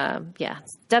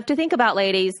 stuff to think about,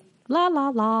 ladies. La, la,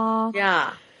 la.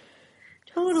 Yeah.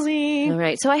 Totally. All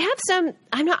right. So I have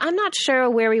I'm not sure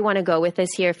where we want to go with this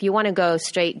here. If you want to go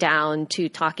straight down to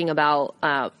talking about,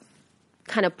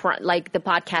 kind of like the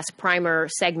podcast primer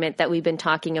segment that we've been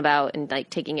talking about and like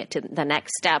taking it to the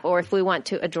next step, or if we want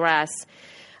to address,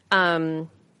 I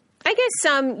guess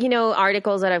some, you know,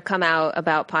 articles that have come out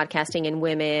about podcasting and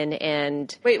women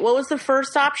and... Wait, what was the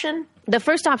first option? The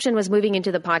first option was moving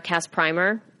into the podcast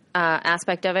primer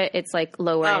aspect of it. It's like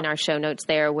lower in our show notes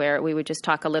there where we would just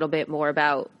talk a little bit more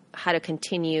about how to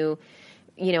continue,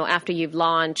 you know, after you've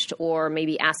launched or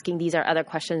maybe asking these are other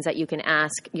questions that you can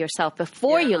ask yourself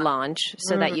before you launch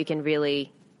so that you can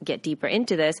really get deeper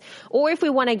into this. Or if we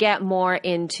want to get more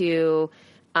into...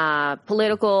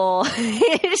 political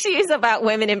issues about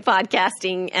women in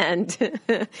podcasting and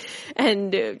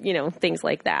you know, things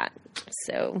like that.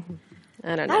 So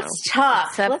I don't know. That's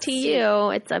tough. It's up to you.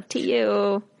 It's up to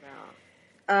you.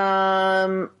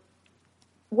 Well,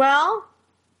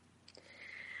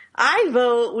 I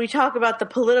vote we talk about the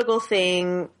political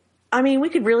thing. I mean, we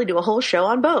could really do a whole show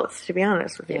on both, to be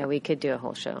honest with you. Yeah, we could do a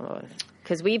whole show on both.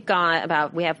 Because we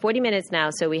have 40 minutes now,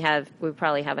 so we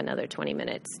probably have another 20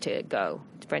 minutes to go,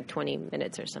 for 20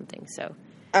 minutes or something. So,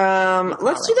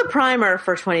 let's do the primer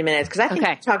for 20 minutes because I think we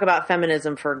can talk about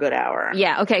feminism for a good hour.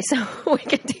 Yeah. Okay. So we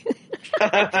can do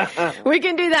we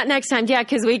can do that next time. Yeah,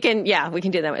 because we can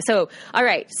do that way. So, all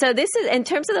right. So this is in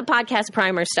terms of the podcast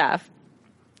primer stuff.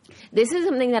 This is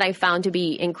something that I found to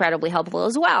be incredibly helpful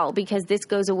as well, because this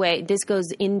goes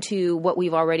into what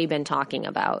we've already been talking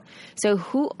about. So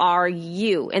who are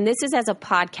you? And this is as a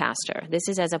podcaster. This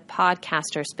is as a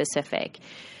podcaster specific.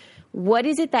 what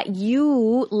is it that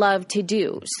you love to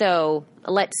do? So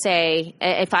let's say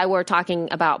if I were talking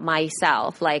about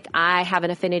myself, like I have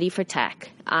an affinity for tech.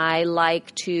 I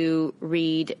like to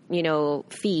read,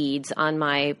 feeds on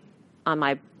my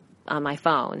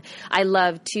phone. I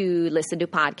love to listen to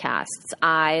podcasts.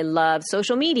 I love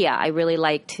social media. I really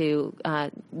like to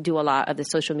do a lot of the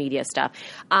social media stuff.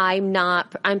 I don't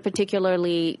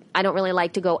really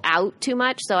like to go out too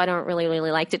much, so I don't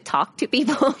really like to talk to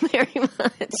people very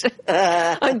much.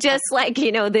 I'm just like,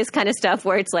 this kind of stuff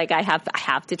where it's like I have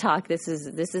to talk. This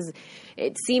is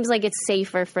it seems like it's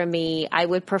safer for me. I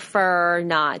would prefer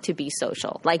not to be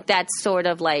social. Like that's sort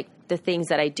of like the things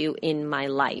that I do in my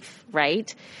life,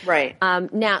 right? Right.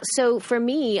 Now, so for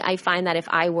me, I find that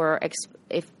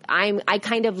I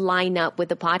kind of line up with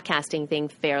the podcasting thing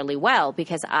fairly well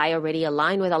because I already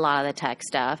align with a lot of the tech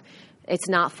stuff. It's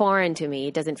not foreign to me.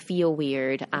 It doesn't feel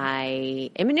weird. I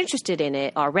am interested in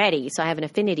it already, so I have an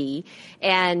affinity.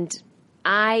 And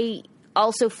I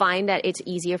also find that it's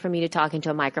easier for me to talk into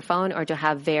a microphone or to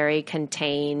have very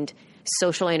contained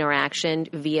social interaction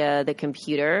via the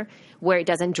computer where it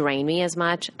doesn't drain me as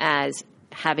much as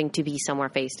having to be somewhere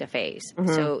face to face.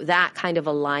 So that kind of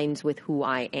aligns with who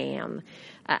I am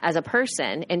as a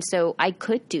person. And so I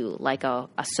could do like a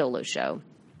solo show.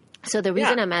 So the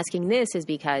reason I'm asking this is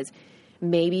because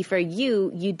maybe for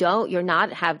you, you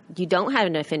don't have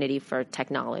an affinity for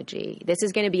technology. This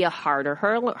is going to be a harder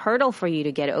hurdle for you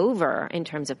to get over in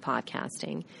terms of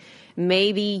podcasting.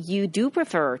 Maybe you do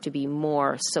prefer to be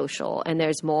more social and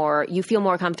you feel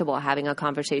more comfortable having a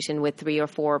conversation with 3 or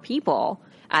 4 people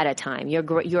at a time.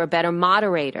 You're a better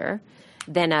moderator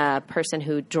than a person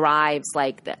who drives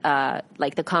like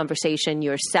the conversation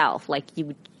yourself. Like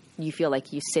you feel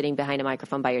like you sitting behind a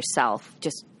microphone by yourself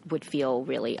just would feel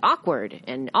really awkward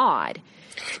and odd.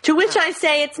 To which I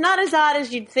say it's not as odd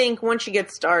as you'd think once you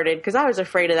get started, because I was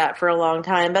afraid of that for a long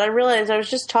time. But I realized I was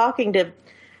just talking to,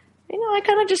 I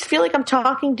kind of just feel like I'm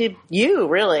talking to you,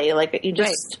 really. Like you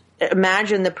just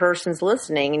imagine the person's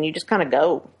listening and you just kind of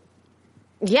go.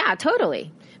 Yeah,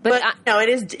 totally. But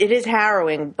it is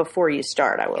harrowing before you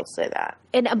start. I will say that.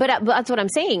 But that's what I'm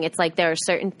saying. It's like there are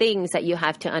certain things that you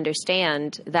have to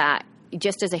understand that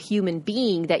just as a human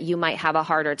being that you might have a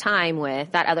harder time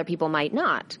with that other people might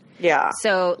not. Yeah.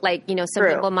 So like, some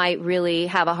people might really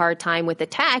have a hard time with the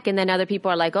tech, and then other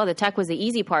people are like, oh, the tech was the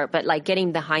easy part, but like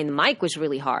getting behind the mic was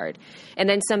really hard. And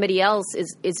then somebody else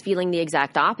is feeling the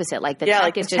exact opposite. Like the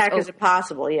tech is just is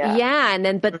impossible. Yeah.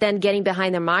 Yeah. But then getting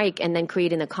behind the mic and then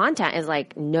creating the content is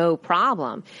like no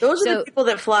problem. Those are the people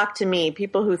that flock to me,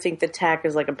 people who think the tech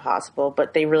is like impossible,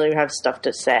 but they really have stuff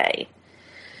to say.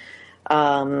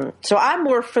 So I'm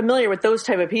more familiar with those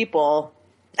type of people.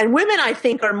 And women, I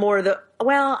think, are more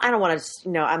I don't want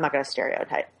to, I'm not going to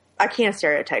stereotype. I can't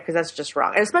stereotype because that's just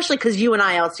wrong. And especially because you and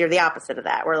I, Elsie, are the opposite of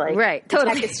that. We're like, right,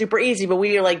 totally. Tech is super easy, but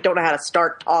we like don't know how to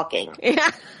start talking.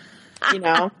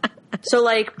 Yeah. So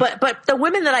like, but the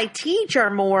women that I teach are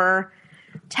more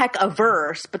tech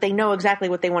averse, but they know exactly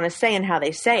what they want to say and how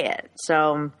they say it.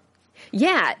 So.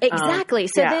 Yeah, exactly.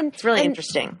 So then it's really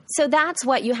interesting. So that's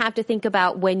what you have to think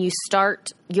about when you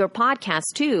start your podcast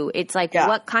too. It's like,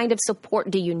 what kind of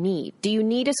support do you need? Do you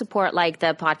need a support like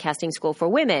the Podcasting School for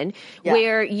Women,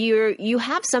 where you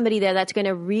have somebody there that's going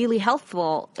to really help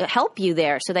you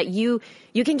there, so that you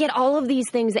can get all of these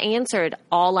things answered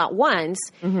all at once.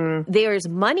 Mm-hmm. There's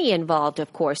money involved,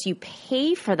 of course. You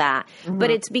pay for that,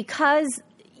 but it's because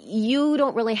you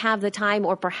don't really have the time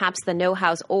or perhaps the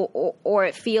know-how, or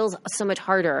it feels so much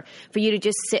harder for you to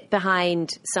just sit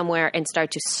behind somewhere and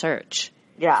start to search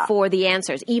for the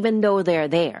answers, even though they're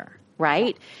there,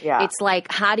 right? Yeah. It's like,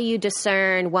 how do you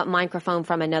discern what microphone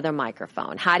from another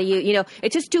microphone? How do you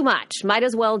it's just too much. Might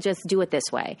as well just do it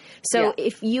this way. So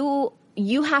if you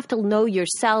have to know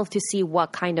yourself to see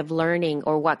what kind of learning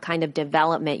or what kind of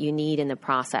development you need in the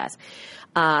process.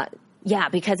 Yeah,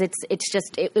 because it's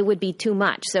just it would be too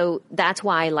much. So that's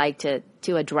why I like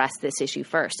to address this issue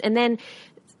first. And then,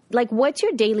 like, what's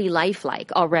your daily life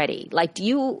like already? Like,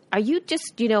 are you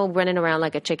just running around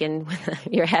like a chicken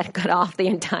with your head cut off the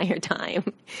entire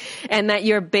time, and that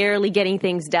you're barely getting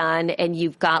things done, and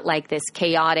you've got like this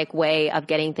chaotic way of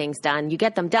getting things done? You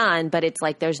get them done, but it's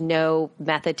like there's no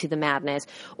method to the madness.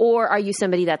 Or are you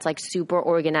somebody that's like super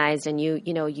organized and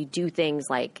you do things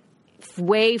like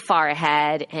way far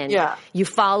ahead, and you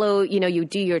follow, you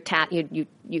do your you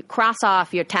you cross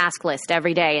off your task list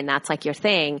every day and that's like your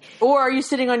thing. Or are you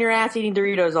sitting on your ass eating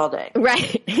Doritos all day?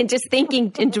 Right. And just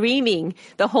thinking and dreaming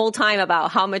the whole time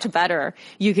about how much better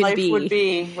you could Life be. would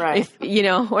be, right. If, you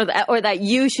know, or that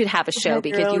you should have a show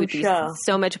because you would be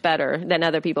so much better than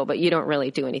other people, but you don't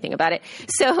really do anything about it.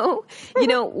 So, you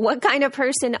know, what kind of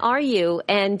person are you?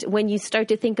 And when you start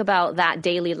to think about that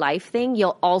daily life thing,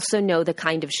 you'll also know the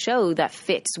kind of show that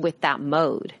fits with that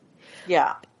mode.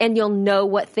 Yeah. And you'll know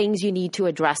what things you need to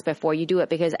address before you do it.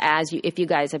 Because if you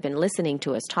guys have been listening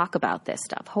to us talk about this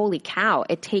stuff, holy cow,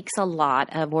 it takes a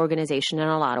lot of organization and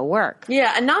a lot of work.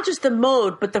 Yeah. And not just the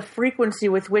mode, but the frequency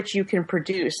with which you can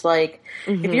produce. Like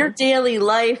if your daily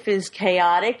life is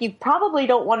chaotic, you probably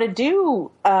don't want to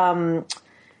do,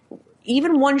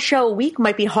 even one show a week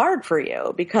might be hard for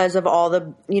you because of all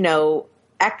the, you know,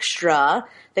 extra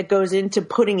that goes into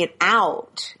putting it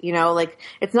out, you know, like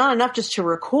it's not enough just to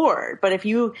record, but if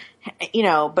you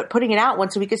know, but putting it out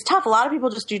once a week is tough. A lot of people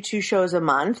just do 2 shows a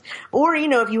month, or, you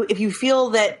know, if you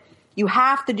feel that you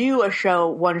have to do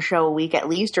one show a week at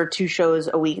least, or 2 shows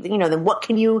a week, you know, then what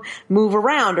can you move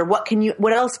around, or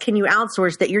what else can you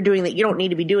outsource that you're doing that you don't need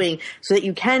to be doing so that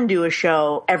you can do a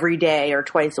show every day or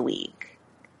twice a week?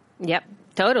 Yep.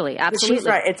 Totally. Absolutely. She's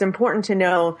right. It's important to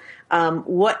know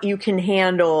what you can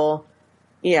handle.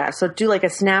 Yeah. So do like a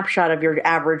snapshot of your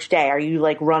average day. Are you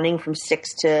like running from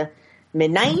 6 to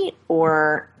midnight,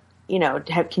 or, you know,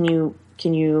 can you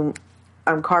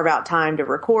carve out time to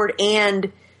record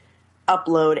and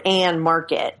upload and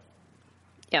market?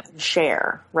 Yep.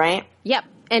 Share. Right. Yep.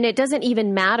 And it doesn't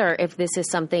even matter if this is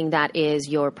something that is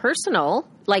your personal,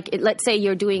 like let's say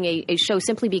you're doing a show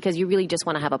simply because you really just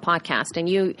want to have a podcast and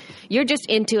you're just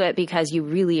into it because you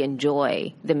really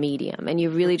enjoy the medium and you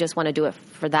really just want to do it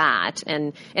for that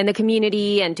and the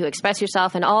community and to express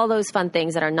yourself and all those fun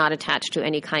things that are not attached to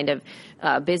any kind of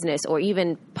business or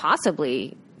even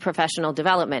possibly professional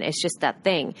development. It's just that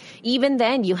thing. Even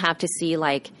then you have to see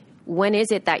like, when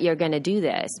is it that you're going to do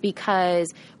this?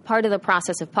 Because part of the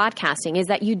process of podcasting is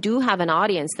that you do have an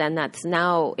audience then that's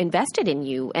now invested in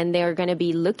you and they're going to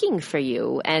be looking for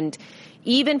you. And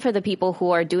even for the people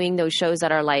who are doing those shows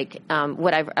that are like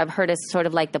what I've heard is sort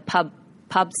of like the pub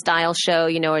style show,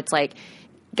 you know, it's like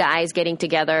guys getting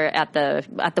together at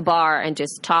the bar and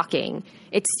just talking.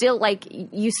 It's still like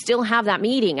you still have that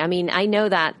meeting. I mean, I know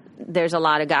that there's a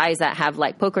lot of guys that have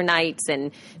like poker nights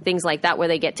and things like that where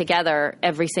they get together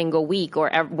every single week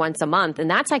or once a month. And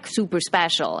that's like super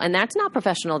special. And that's not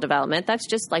professional development. That's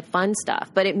just like fun stuff.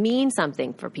 But it means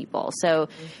something for people. So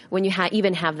when you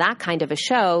even have that kind of a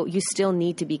show, you still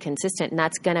need to be consistent. And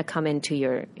that's going to come into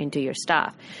your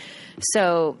stuff.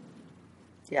 So,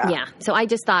 yeah. So I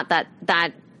just thought that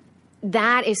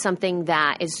is something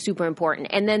that is super important.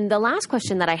 And then the last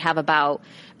question that I have about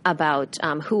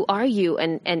who are you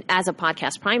and as a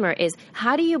podcast primer is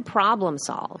how do you problem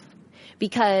solve?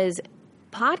 Because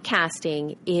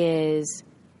podcasting is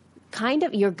kind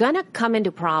of, you're going to come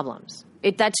into problems.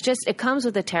 It comes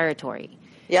with the territory.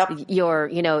 Yep.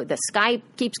 The Skype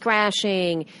keeps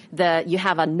crashing. You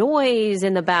have a noise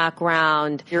in the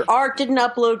background. Your art didn't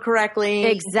upload correctly.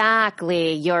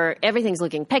 Exactly. Everything's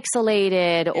looking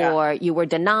pixelated, or you were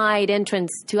denied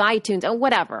entrance to iTunes or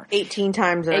whatever. 18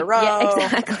 times in a row. Yeah,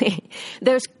 exactly.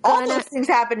 All those things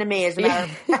happen to me, as a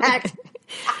matter of fact.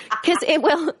 Because you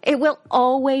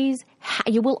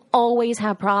will always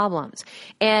have problems.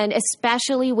 And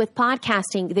especially with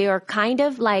podcasting, they are kind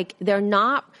of like, they're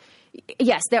not.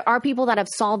 Yes, there are people that have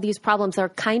solved these problems. They're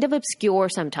kind of obscure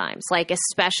sometimes, like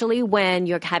especially when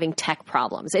you're having tech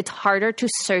problems. It's harder to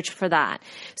search for that.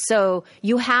 So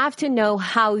you have to know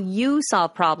how you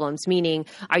solve problems, meaning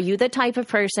are you the type of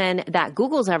person that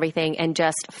Googles everything and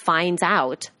just finds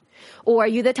out? Or are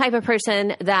you the type of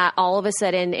person that all of a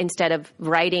sudden, instead of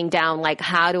writing down like,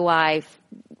 how do I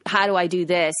do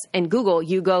this? And Google,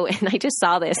 you go, and I just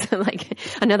saw this, like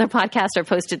another podcaster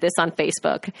posted this on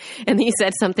Facebook and he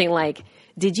said something like,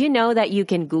 did you know that you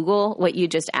can Google what you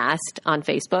just asked on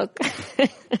Facebook?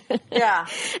 Yeah.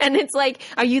 And it's like,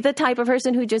 are you the type of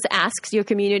person who just asks your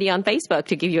community on Facebook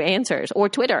to give you answers, or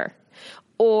Twitter?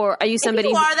 Or are you somebody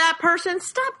if you are that person,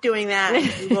 stop doing that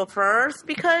in Google first,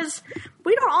 because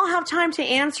we don't all have time to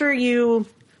answer you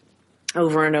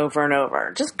over and over and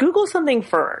over. Just Google something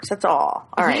first. That's all.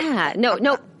 All right. Yeah.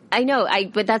 No, I know.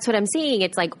 But that's what I'm saying.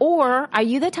 It's like, or are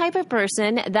you the type of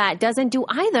person that doesn't do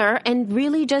either and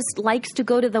really just likes to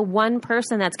go to the one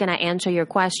person that's going to answer your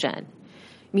question?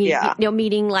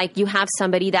 Meaning like you have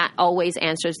somebody that always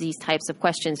answers these types of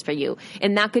questions for you.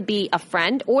 And that could be a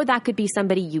friend, or that could be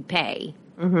somebody you pay.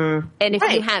 Mm-hmm. And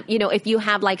if you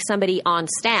have like somebody on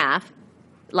staff,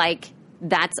 like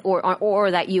that's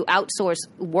or that you outsource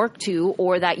work to,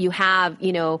 or that you have,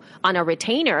 on a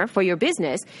retainer for your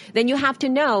business, then you have to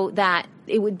know that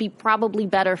it would be probably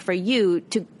better for you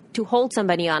to hold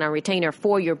somebody on a retainer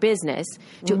for your business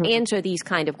to answer these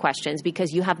kind of questions,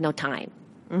 because you have no time.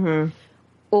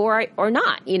 Or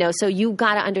not, so you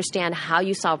got to understand how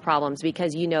you solve problems,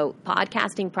 because,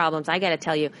 podcasting problems, I got to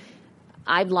tell you,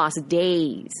 I've lost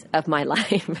days of my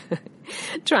life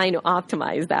trying to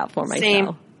optimize that for myself.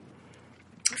 Same.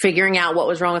 Figuring out what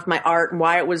was wrong with my art and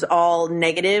why it was all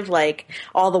negative, like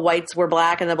all the whites were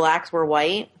black and the blacks were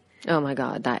white. Oh my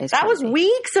God, that crazy. Was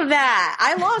weeks of that.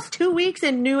 I lost 2 weeks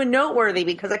in New and Noteworthy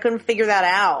because I couldn't figure that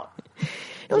out.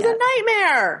 It was a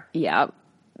nightmare. Yeah.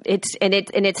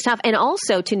 It's tough. And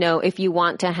also to know, if you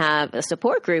want to have a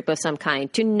support group of some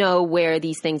kind, to know where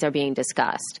these things are being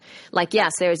discussed. Like,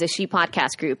 yes, there's a She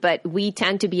Podcast group, but we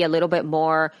tend to be a little bit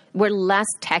more, we're less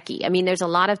techie. I mean, there's a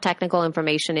lot of technical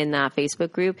information in that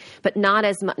Facebook group, but not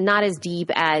as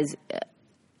deep as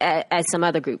some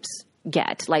other groups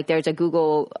get. Like, there's a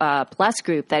Google Plus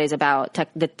group that is about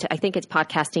I think it's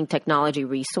podcasting technology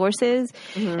resources,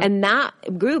 and that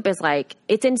group is like,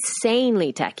 it's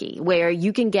insanely techie, where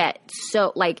you can get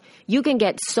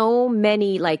so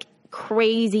many like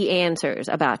crazy answers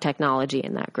about technology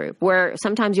in that group, where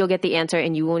sometimes you'll get the answer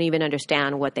and you won't even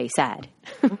understand what they said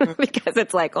because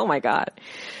it's like, oh my God,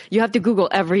 you have to Google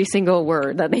every single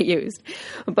word that they used.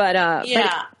 But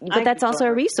that's also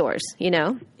a resource,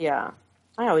 Yeah.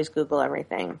 I always Google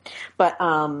everything. But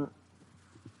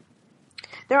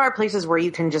there are places where you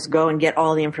can just go and get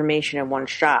all the information in one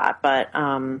shot. But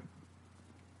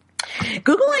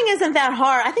Googling isn't that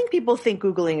hard. I think people think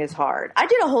Googling is hard. I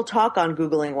did a whole talk on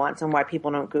Googling once and why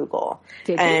people don't Google.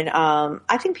 And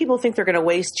I think people think they're going to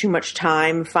waste too much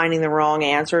time finding the wrong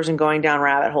answers and going down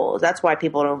rabbit holes. That's why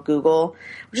people don't Google,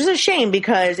 which is a shame,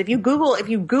 because if you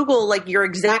Google like your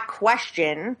exact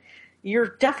question, you're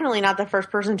definitely not the first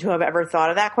person to have ever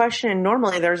thought of that question. And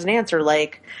normally there's an answer,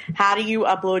 like, how do you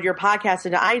upload your podcast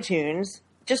into iTunes?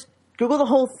 Just Google the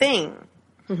whole thing.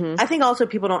 I think also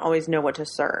people don't always know what to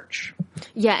search.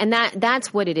 Yeah, and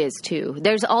that's what it is too.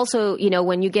 There's also,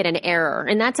 when you get an error,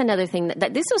 and that's another thing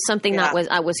that this was something that was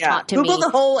taught to me. Google the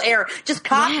whole error. Just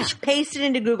copy, paste it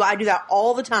into Google. I do that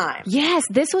all the time. Yes,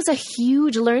 this was a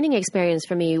huge learning experience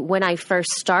for me when I first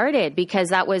started,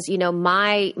 because that was,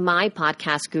 my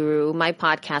podcast guru, my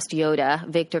podcast Yoda,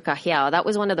 Victor Cajiao. That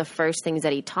was one of the first things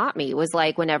that he taught me, was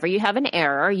like, whenever you have an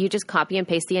error, you just copy and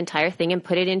paste the entire thing and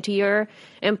put it into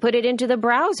the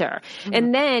browser.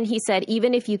 And then he said,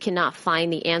 even if you cannot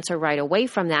find the answer right away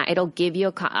from that, it'll give you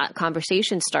a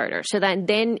conversation starter. So that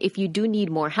then if you do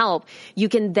need more help, you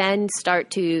can then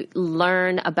start to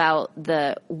learn about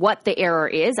what the error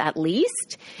is at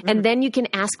least, and then you can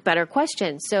ask better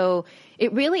questions. So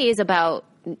it really is about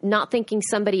not thinking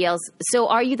somebody else. So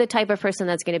are you the type of person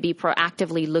that's going to be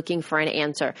proactively looking for an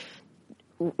answer?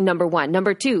 Number one.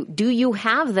 Number two, do you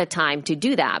have the time to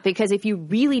do that? Because if you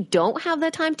really don't have the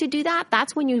time to do that,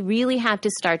 that's when you really have to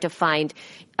start to find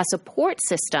a support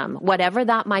system, whatever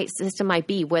that system might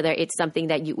be, whether it's something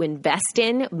that you invest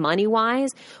in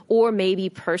money-wise, or maybe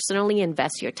personally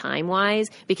invest your time-wise,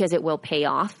 because it will pay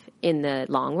off in the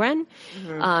long run.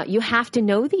 You have to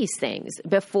know these things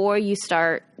before you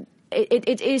start.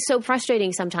 It is so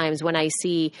frustrating sometimes when I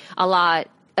see a lot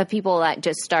of people that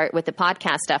just start with the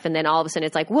podcast stuff, and then all of a sudden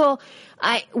it's like, well,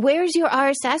 where's your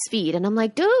RSS feed? And I'm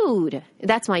like, dude,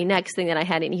 that's my next thing that I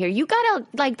had in here. You gotta,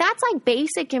 that's like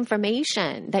basic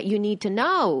information that you need to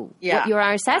know what your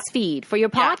RSS feed for your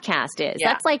podcast is.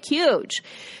 Yeah. That's like huge.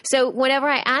 So whenever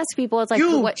I ask people, it's like,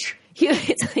 huge. What?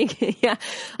 It's like,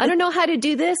 I don't know how to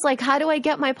do this. Like, how do I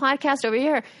get my podcast over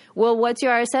here? Well, what's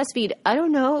your RSS feed? I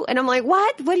don't know. And I'm like,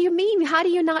 what? What do you mean? How do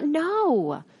you not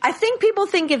know? I think people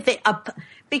think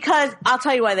because I'll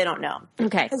tell you why they don't know.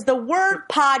 Okay. Because the word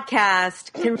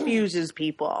podcast confuses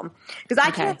people. Because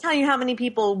I can't tell you how many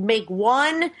people make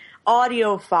one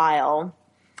audio file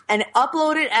and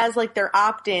upload it as like their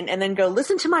opt-in and then go,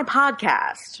 listen to my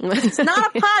podcast. It's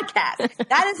not a podcast.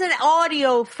 That is an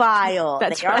audio file.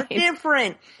 They are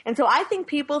different. And so I think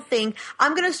people think,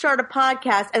 I'm going to start a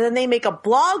podcast, and then they make a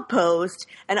blog post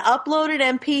and upload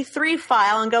an MP3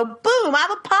 file and go, boom, I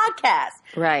have a podcast.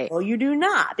 Right. Well, you do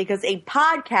not, because a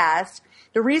podcast,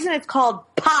 the reason it's called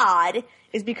pod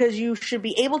is because you should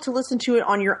be able to listen to it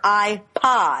on your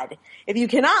iPod. If you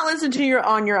cannot listen to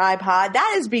on your iPod,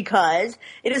 that is because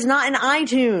it is not in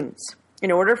iTunes. In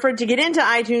order for it to get into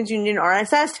iTunes, you need an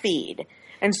RSS feed,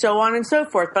 and so on and so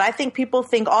forth. But I think people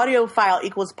think audio file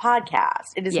equals podcast.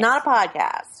 It is not a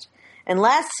podcast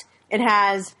unless it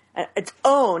has its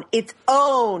own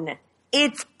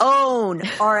its own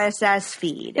RSS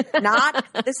feed, not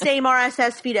the same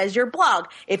RSS feed as your blog.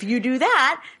 If you do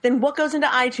that, then what goes into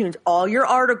iTunes? All your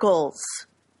articles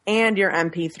and your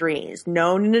MP3s.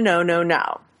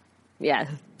 No. Yeah,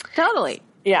 totally.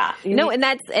 Yeah. No, and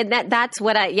that's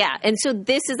what and so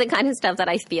this is the kind of stuff that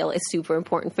I feel is super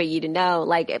important for you to know,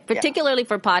 like particularly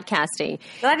for podcasting.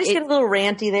 Did I just get a little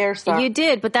ranty there? Sorry. You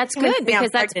did, but that's good because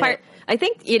that's part. I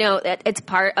think, it's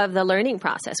part of the learning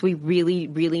process. We really,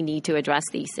 really need to address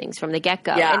these things from the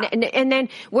get-go. Yeah. And then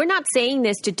we're not saying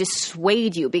this to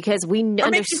dissuade you because we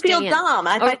understand. Make you feel dumb.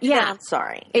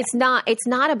 Sorry. It's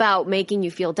not about making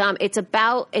you feel dumb. It's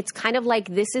kind of like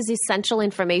this is essential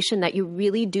information that you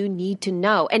really do need to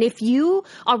know. And if you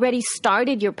already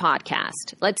started your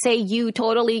podcast, let's say you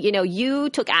totally, you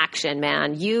took action,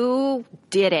 man. You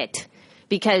did it.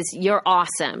 Because you're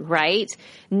awesome, right?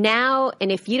 Now,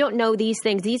 and if you don't know these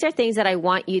things, these are things that I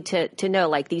want you to know,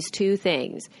 like these two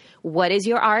things. What is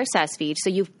your RSS feed? So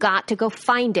you've got to go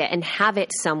find it and have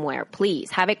it somewhere,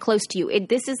 please. Have it close to you.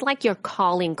 This is like your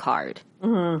calling card.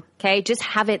 Mm-hmm. Okay? Just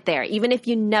have it there. Even if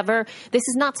you this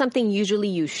is not something usually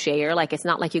you share. Like, it's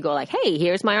not like you go like, hey,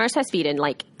 here's my RSS feed and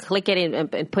like click it in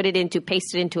and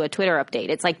paste it into a Twitter update.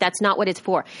 It's like, that's not what it's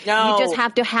for. No. You just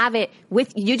have to have it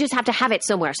you just have to have it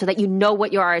somewhere so that you know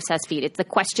what your RSS feed. It's the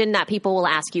question that people will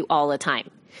ask you all the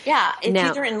time. Yeah. It's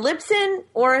either in Libsyn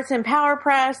or it's in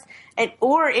PowerPress I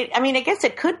guess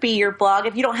it could be your blog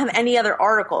if you don't have any other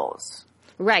articles.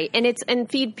 Right. And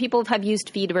people have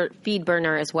used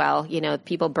FeedBurner as well.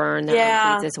 People burn their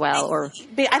own feeds as well.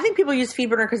 I think people use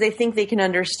FeedBurner because they think they can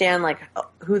understand like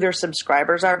who their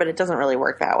subscribers are, but it doesn't really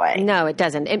work that way. No, it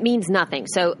doesn't. It means nothing.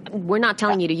 So we're not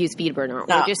telling you to use FeedBurner.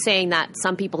 No. We're just saying that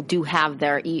some people do have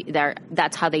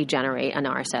that's how they generate an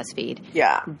RSS feed.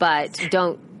 Yeah. But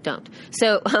don't.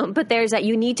 So, but there's that.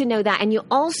 You need to know that. And you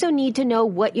also need to know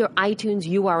what your iTunes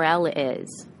URL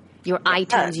is. Your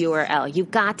iTunes URL. You've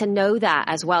got to know that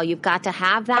as well. You've got to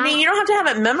have that. I mean, you don't have to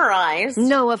have it memorized.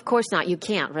 No, of course not. You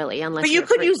can't really, unless. But you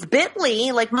could use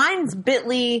Bitly. Like mine's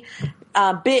Bitly,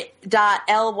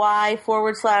 bit.ly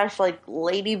 / like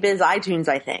Ladybiz iTunes,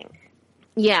 I think.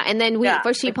 Yeah, and then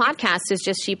for She Podcast is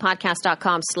just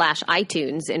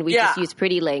shepodcast.com/iTunes, and we just use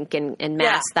Pretty Link and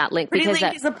mask that link. Pretty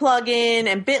Link is a plugin,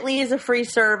 and Bitly is a free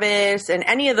service, and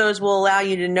any of those will allow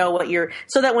you to know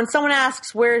so that when someone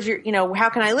asks, where's your, how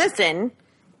can I listen?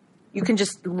 You can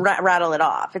just rattle it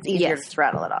off. It's easier to just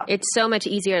rattle it off. It's so much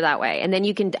easier that way. And then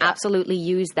you can absolutely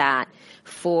use that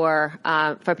for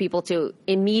people to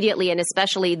immediately, and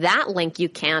especially that link you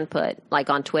can put like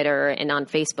on Twitter and on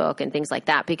Facebook and things like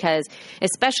that, because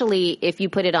especially if you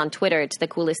put it on Twitter, it's the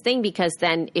coolest thing, because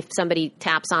then if somebody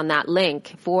taps on that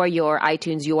link for your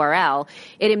iTunes URL,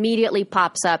 it immediately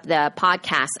pops up the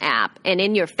podcast app, and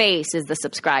in your face is the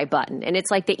subscribe button. And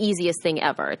it's like the easiest thing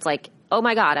ever. It's like, oh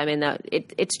my God,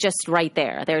 it's just right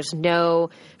there. There's no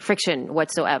friction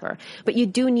whatsoever. But you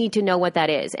do need to know what that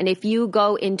is. And if you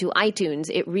go into iTunes,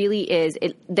 it really is,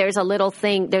 there's a little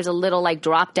like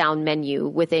drop down menu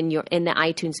in the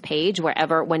iTunes page,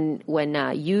 wherever, when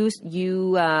you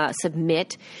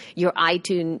submit your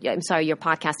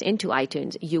podcast into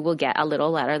iTunes, you will get a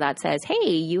little letter that says,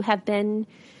 hey, you have been,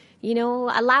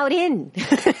 allowed in.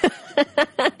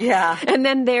 Yeah. And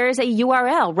then there's a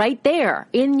URL right there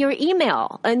in your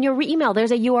email. In your email,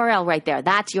 there's a URL right there.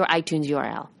 That's your iTunes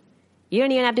URL. You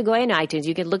don't even have to go into iTunes.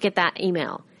 You can look at that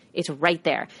email. It's right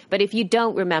there. But if you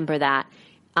don't remember that,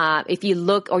 if you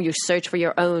look or you search for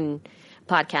your own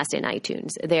podcast in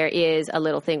iTunes, there is a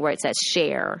little thing where it says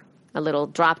share, a little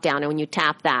drop down. And when you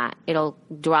tap that, it'll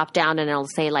drop down and it'll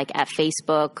say like at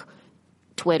Facebook,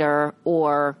 Twitter,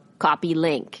 or copy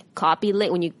link.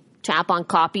 When you tap on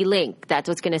copy link, that's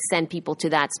what's going to send people to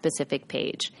that specific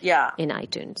page. Yeah. In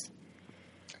iTunes.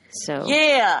 So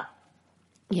yeah.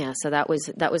 So that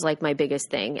was like my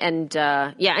biggest thing. And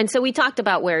and so we talked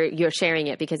about where you're sharing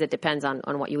it, because it depends on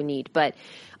what you need. But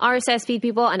RSS feed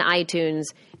people and iTunes,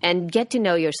 and get to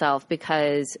know yourself,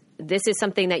 because this is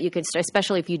something that you could,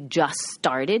 especially if you just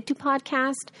started to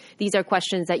podcast, these are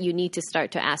questions that you need to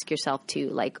start to ask yourself too.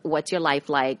 Like, what's your life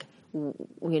like?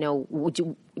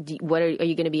 What are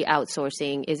you going to be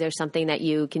outsourcing? Is there something that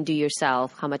you can do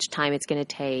yourself? How much time it's going to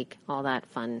take? All that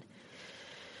fun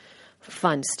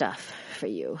stuff for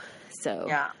you. So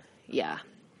yeah.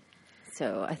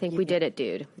 So I think we did it,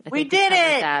 dude. We did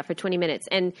it that for 20 minutes,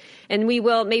 and we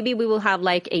will have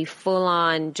like a full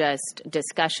on just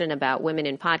discussion about women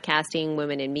in podcasting,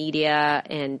 women in media,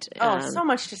 and so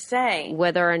much to say.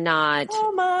 Whether or not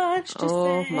so much to say.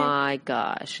 Oh my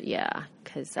gosh, yeah.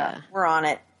 Because we're on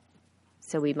it.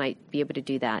 So we might be able to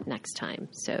do that next time.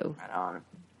 So right on.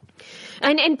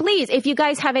 And please, if you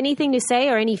guys have anything to say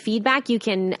or any feedback, you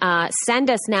can send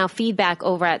us now feedback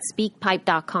over at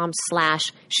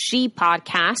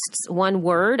speakpipe.com/shepodcasts, one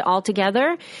word all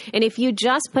together. And if you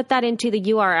just put that into the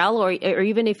URL, or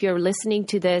even if you're listening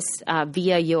to this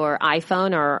via your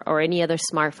iPhone or any other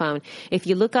smartphone, if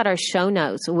you look at our show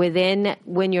notes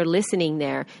when you're listening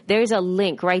there's a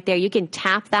link right there. You can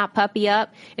tap that puppy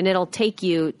up and it'll take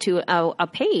you to a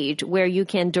page where you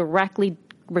can directly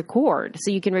record.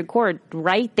 So you can record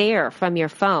right there from your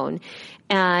phone.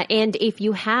 And if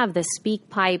you have the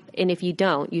SpeakPipe, and if you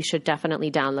don't, you should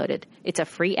definitely download it. It's a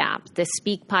free app. The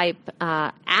SpeakPipe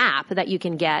app that you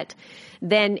can get,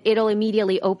 then it'll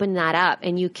immediately open that up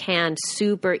and you can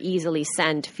super easily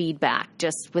send feedback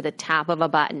just with a tap of a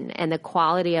button. And the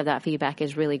quality of that feedback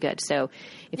is really good. So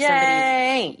if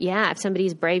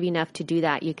somebody's brave enough to do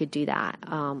that, you could do that.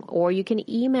 Or you can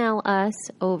email us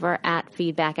over at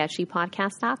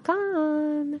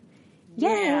feedback@shepodcast.com.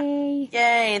 Yay.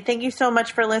 Yay. Thank you so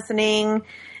much for listening.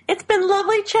 It's been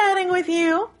lovely chatting with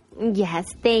you. Yes,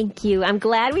 thank you. I'm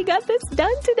glad we got this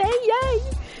done today. Yay.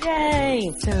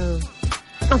 Yay. So,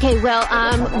 okay, well,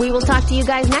 we will talk to you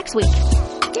guys next week.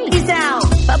 Okay. Peace out.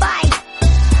 Bye-bye.